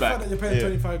my money The fact back. that you're paying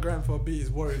 25 grand for a beat is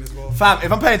worrying as well. Fam,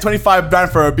 if I'm paying 25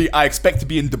 grand for a beat, I expect to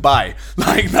be in Dubai.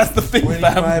 Like, that's the thing,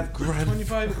 fam.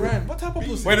 25 grand. What type of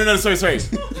pussy? Wait, no, sorry.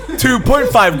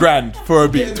 2.5 grand for a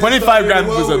beat. 25 grand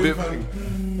was a bit.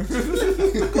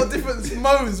 I've got different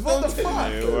modes. What the fuck?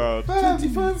 Yeah, well,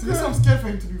 25 grand. I'm scared for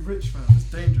him to be rich, fam. It's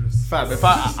dangerous. Fam, if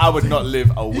I would not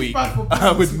live a week. bad for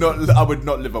I would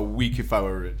not live a week if I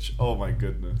were rich. Oh my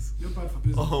goodness. You're bad for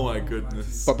business. Oh my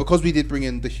goodness. But because we did bring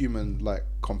in the human like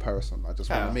comparison, I just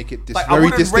want to make it Like, I very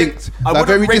wouldn't distinct. I Like, wouldn't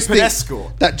very rape distinct. an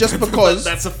escort. That just because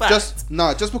That's a fact. just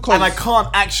because And I can't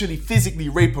actually physically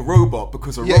rape a robot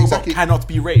because a Yeah, robot exactly. cannot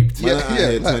be raped. Yeah, Like,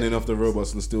 like- turning off the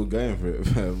robots and still going for it,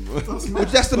 fam.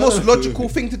 that's the most logical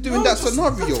thing to do in that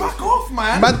scenario. Fuck off,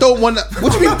 man. Man don't want to.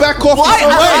 What do you mean back off? Why It's am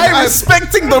fine. I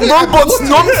respecting the robot's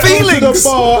non-feelings?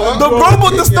 The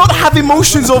robot does not have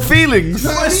emotions or feelings.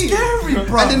 That's scary,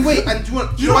 bro. And then wait, and do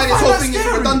you know why this whole thing is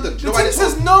redundant? Do you know why It this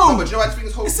says whole- no. But do you know why this thing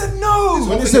is whole? It said no.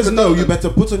 When it says no, you better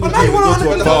put on your now you jacket wanna and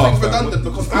go to The a whole bar, thing's fam. redundant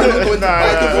because I'm not going to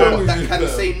buy the robot that can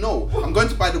say no. I'm going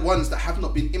to buy the ones that have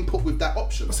not been input with that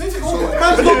option. Same thing.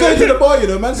 Man's not going to the bar, you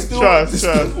know. Man's still. trust.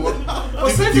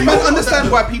 Do you man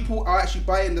understand why people are actually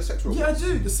buying the sex robot? Yeah, I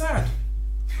do. The sad.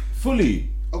 Fully.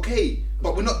 Okay,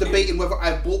 but we're not debating whether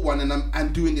I bought one and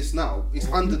I'm doing this now. It's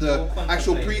under the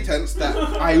actual pretense that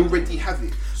I already have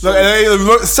it. So,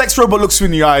 Look, sex robot looks you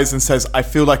in the eyes and says, I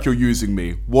feel like you're using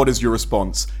me. What is your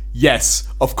response? Yes,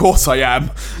 of course I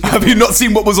am. Have you not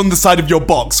seen what was on the side of your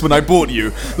box when I bought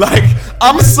you? Like,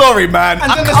 I'm sorry, man.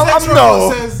 And then the sex I'm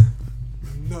robot says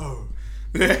no.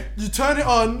 You turn it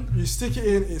on, you stick it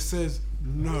in, it says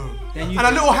no. And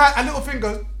a little thing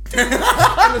goes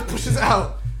and it pushes it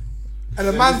out. And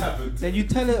the man. Then you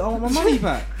tell it, I want my money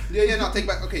back. no, take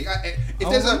back. Okay,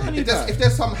 if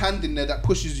there's some hand in there that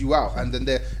pushes you out, and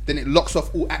then it locks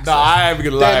off all access. Nah, I ain't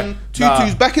even gonna lie. Then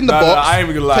Tutu's back in the box. I ain't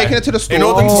even gonna lie. Taking it to the store. In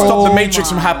order to stop the Oh Matrix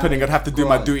from happening, I'd have to do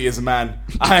my duty as a man.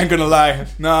 I ain't gonna lie.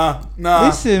 Nah.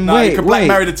 Listen, nah, wait, you can Black wait.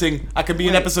 Mirror the thing. I can be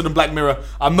an episode of Black Mirror.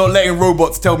 I'm not letting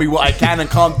robots tell me what I can and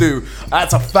can't do.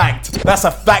 That's a fact. That's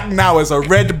a fact now as a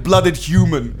red-blooded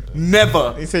human.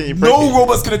 Never. He's saying you No break it.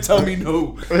 robot's gonna tell me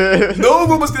no. No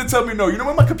robot's gonna tell me no. You know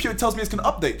when my computer tells me it's gonna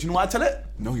update? Do you know what I tell it?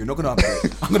 No, you're not gonna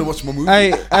update. I'm gonna watch my movie.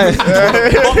 Hey, What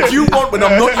the fuck you want when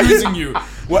I'm not using you?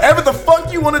 Whatever the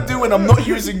fuck you want to do when I'm not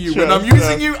using you. When I'm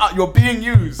using you, you're being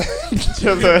used.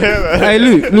 hey,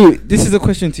 Luke, this is a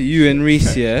question to you and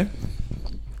Reese, yeah?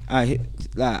 Like,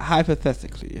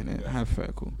 hypothetically,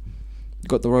 hypothetical. You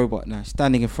got the robot now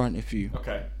standing in front of you.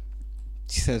 Okay.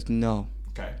 She says no.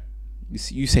 Okay.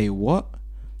 You say what?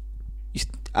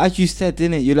 As you said,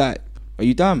 didn't it? You're like, are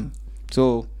you dumb?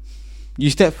 So you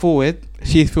step forward.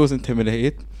 She feels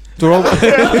intimidated. The robot.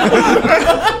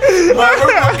 My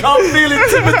robot can't feel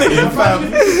intimidated,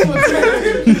 fam.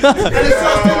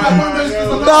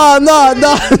 No.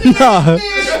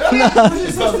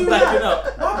 Backing up.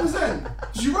 What happens then?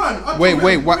 Does you run? Wait.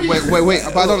 But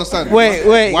I don't understand. Wait.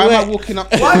 Why am I walking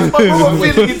up? Why is my robot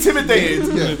feeling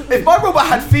intimidated? If my robot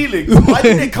had feelings, why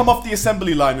didn't it come off the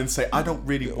assembly line and say, I don't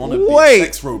really want to be a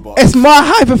sex robot? It's my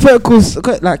hypothetical.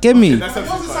 Like, get me. That's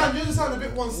absolutely fine. You sound a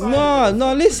bit one-sided.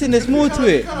 No. Listen, there's more to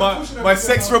it. My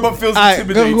sex robot feels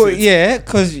intimidated. Yeah,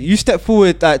 because you step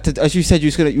forward. As you said,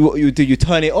 you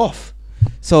turn it off.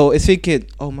 So it's thinking,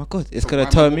 oh my god, it's gonna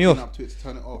turn me off. Up to it to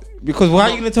turn it off. Because why are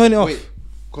you gonna turn it off? Wait,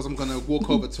 because I'm gonna walk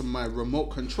over to my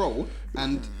remote control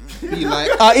and be like,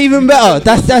 even better.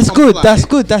 That's good. That's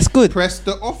good. press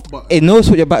the off button. It knows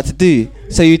what you're about to do.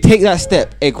 So you take that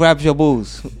step. It grabs your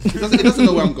balls. It doesn't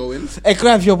know where I'm going. It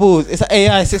grabs your balls. It's an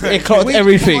AI system. It clocks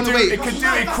everything. Wait. It can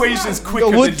do equations quicker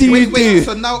What than do you. you do?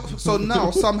 So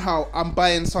now somehow I'm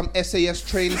buying some SAS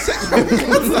trained sex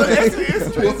robots.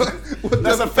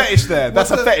 That's a fetish there.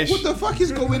 That's a fetish. What the fuck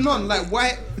is going on? Like,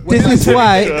 why? This is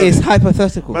why it's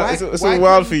hypothetical. Man, it's why all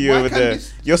wild can- for you why over can there.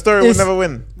 this- Your story will It's- never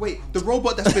win. Wait, the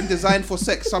robot that's been designed for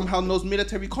sex somehow knows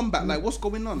military combat. Like, what's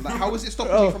going on? Like, how is it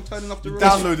stopping you from turning off the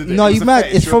robot? Downloaded it. No, It was you a mad?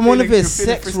 fetish. It's You're from one of feeling- his you're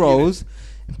feeling sex frisky in it. roles.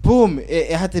 Boom!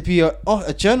 It had to be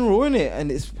a general in it,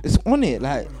 and it's on it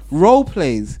like role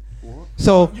plays.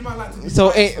 So You might like to be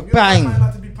so punched, it fam. You bang might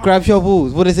like to be punched. grabs your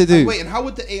balls. What does it do? And wait, and how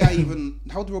would the AI even?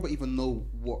 How would the robot even know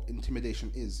what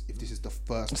intimidation is if this is the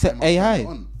first It's time an I'm turning AI. it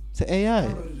on? It's an AI.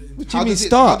 What do you How mean does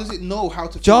it? How start? does it know how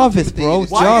to? feel Jarvis, bro.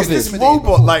 intimidated? Why Jarvis. is this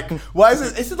robot like? Why is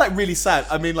it? It's just like really sad.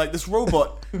 I mean, like this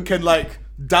robot can like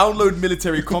download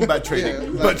military combat training, Yeah,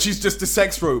 like- but she's just a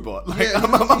sex robot. Like Yeah,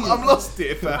 I'm lost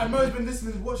here, fam. And Mo's been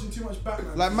listening, watching too much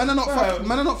Batman. Like, man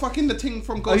are not fucking the thing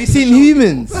from. Ghost Have you in the seen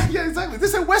Shell. Humans? Yeah, exactly.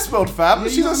 This is Westworld, fam. Yeah,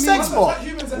 She's you know a what I sex mean? bot. Like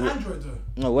humans and Android though.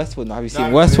 No, Westworld. No, have you seen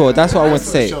No, Westworld? yeah, That's what I want to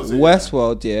Westworld say. shows it,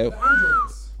 Westworld, yeah. The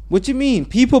androids. What do you mean?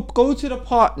 People go to the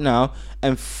park now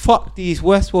and fuck these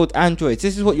Westworld androids.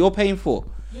 This is what you're paying for.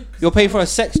 You're paying for a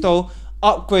sex doll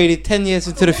upgraded 10 years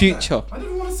into the future. I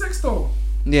didn't want a sex doll.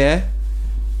 Yeah.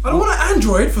 I don't want an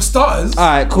android for starters.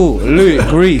 Alright, cool. Luke,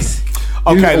 Greece.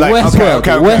 Okay, like Westworld.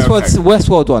 okay.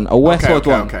 Westworld one. A Westworld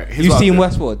one. Okay. Here's You've what seen I'll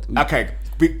do. Westworld. Okay,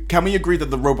 can we agree that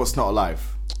the robot's not alive?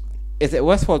 Is it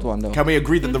Westworld one though? Can we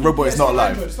agree that the robot is not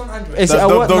alive? It's not Android. Is The, it a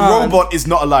what? the Nah, robot is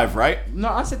not alive, right? No,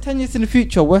 I said 10 years in the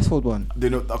future. Westworld one.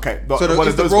 Okay, but So what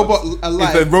is is the those robot ones?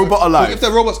 alive? Is the robot alive? If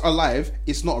the robot's alive,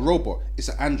 it's not a robot. It's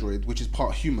an android, which is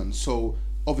part human. So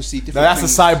obviously, different. No, that's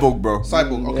things- a cyborg, bro.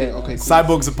 Cyborg. Okay, Yeah. okay. Cool.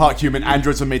 Cyborgs are part human.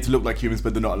 Androids are made to look like humans,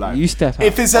 but they're not alive. You step out.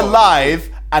 If it's alive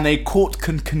and a court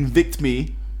can convict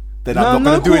me, then I'm No, not no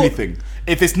going to do court. anything.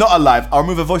 If it's not alive, I'll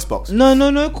remove a voice box.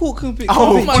 No, court can be.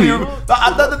 Oh, convict man, you. no,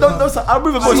 I'll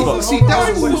remove a voice box. See,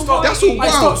 that's all Hey,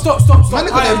 wild. stop. Man,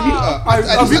 look at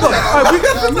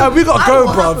the We got to go,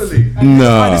 bruv.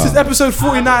 Nah. This is episode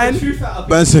 49.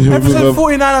 Man said he'll remove Episode a-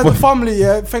 49 of the Fhumly,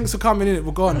 yeah. Thanks for coming in.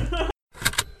 We're gone.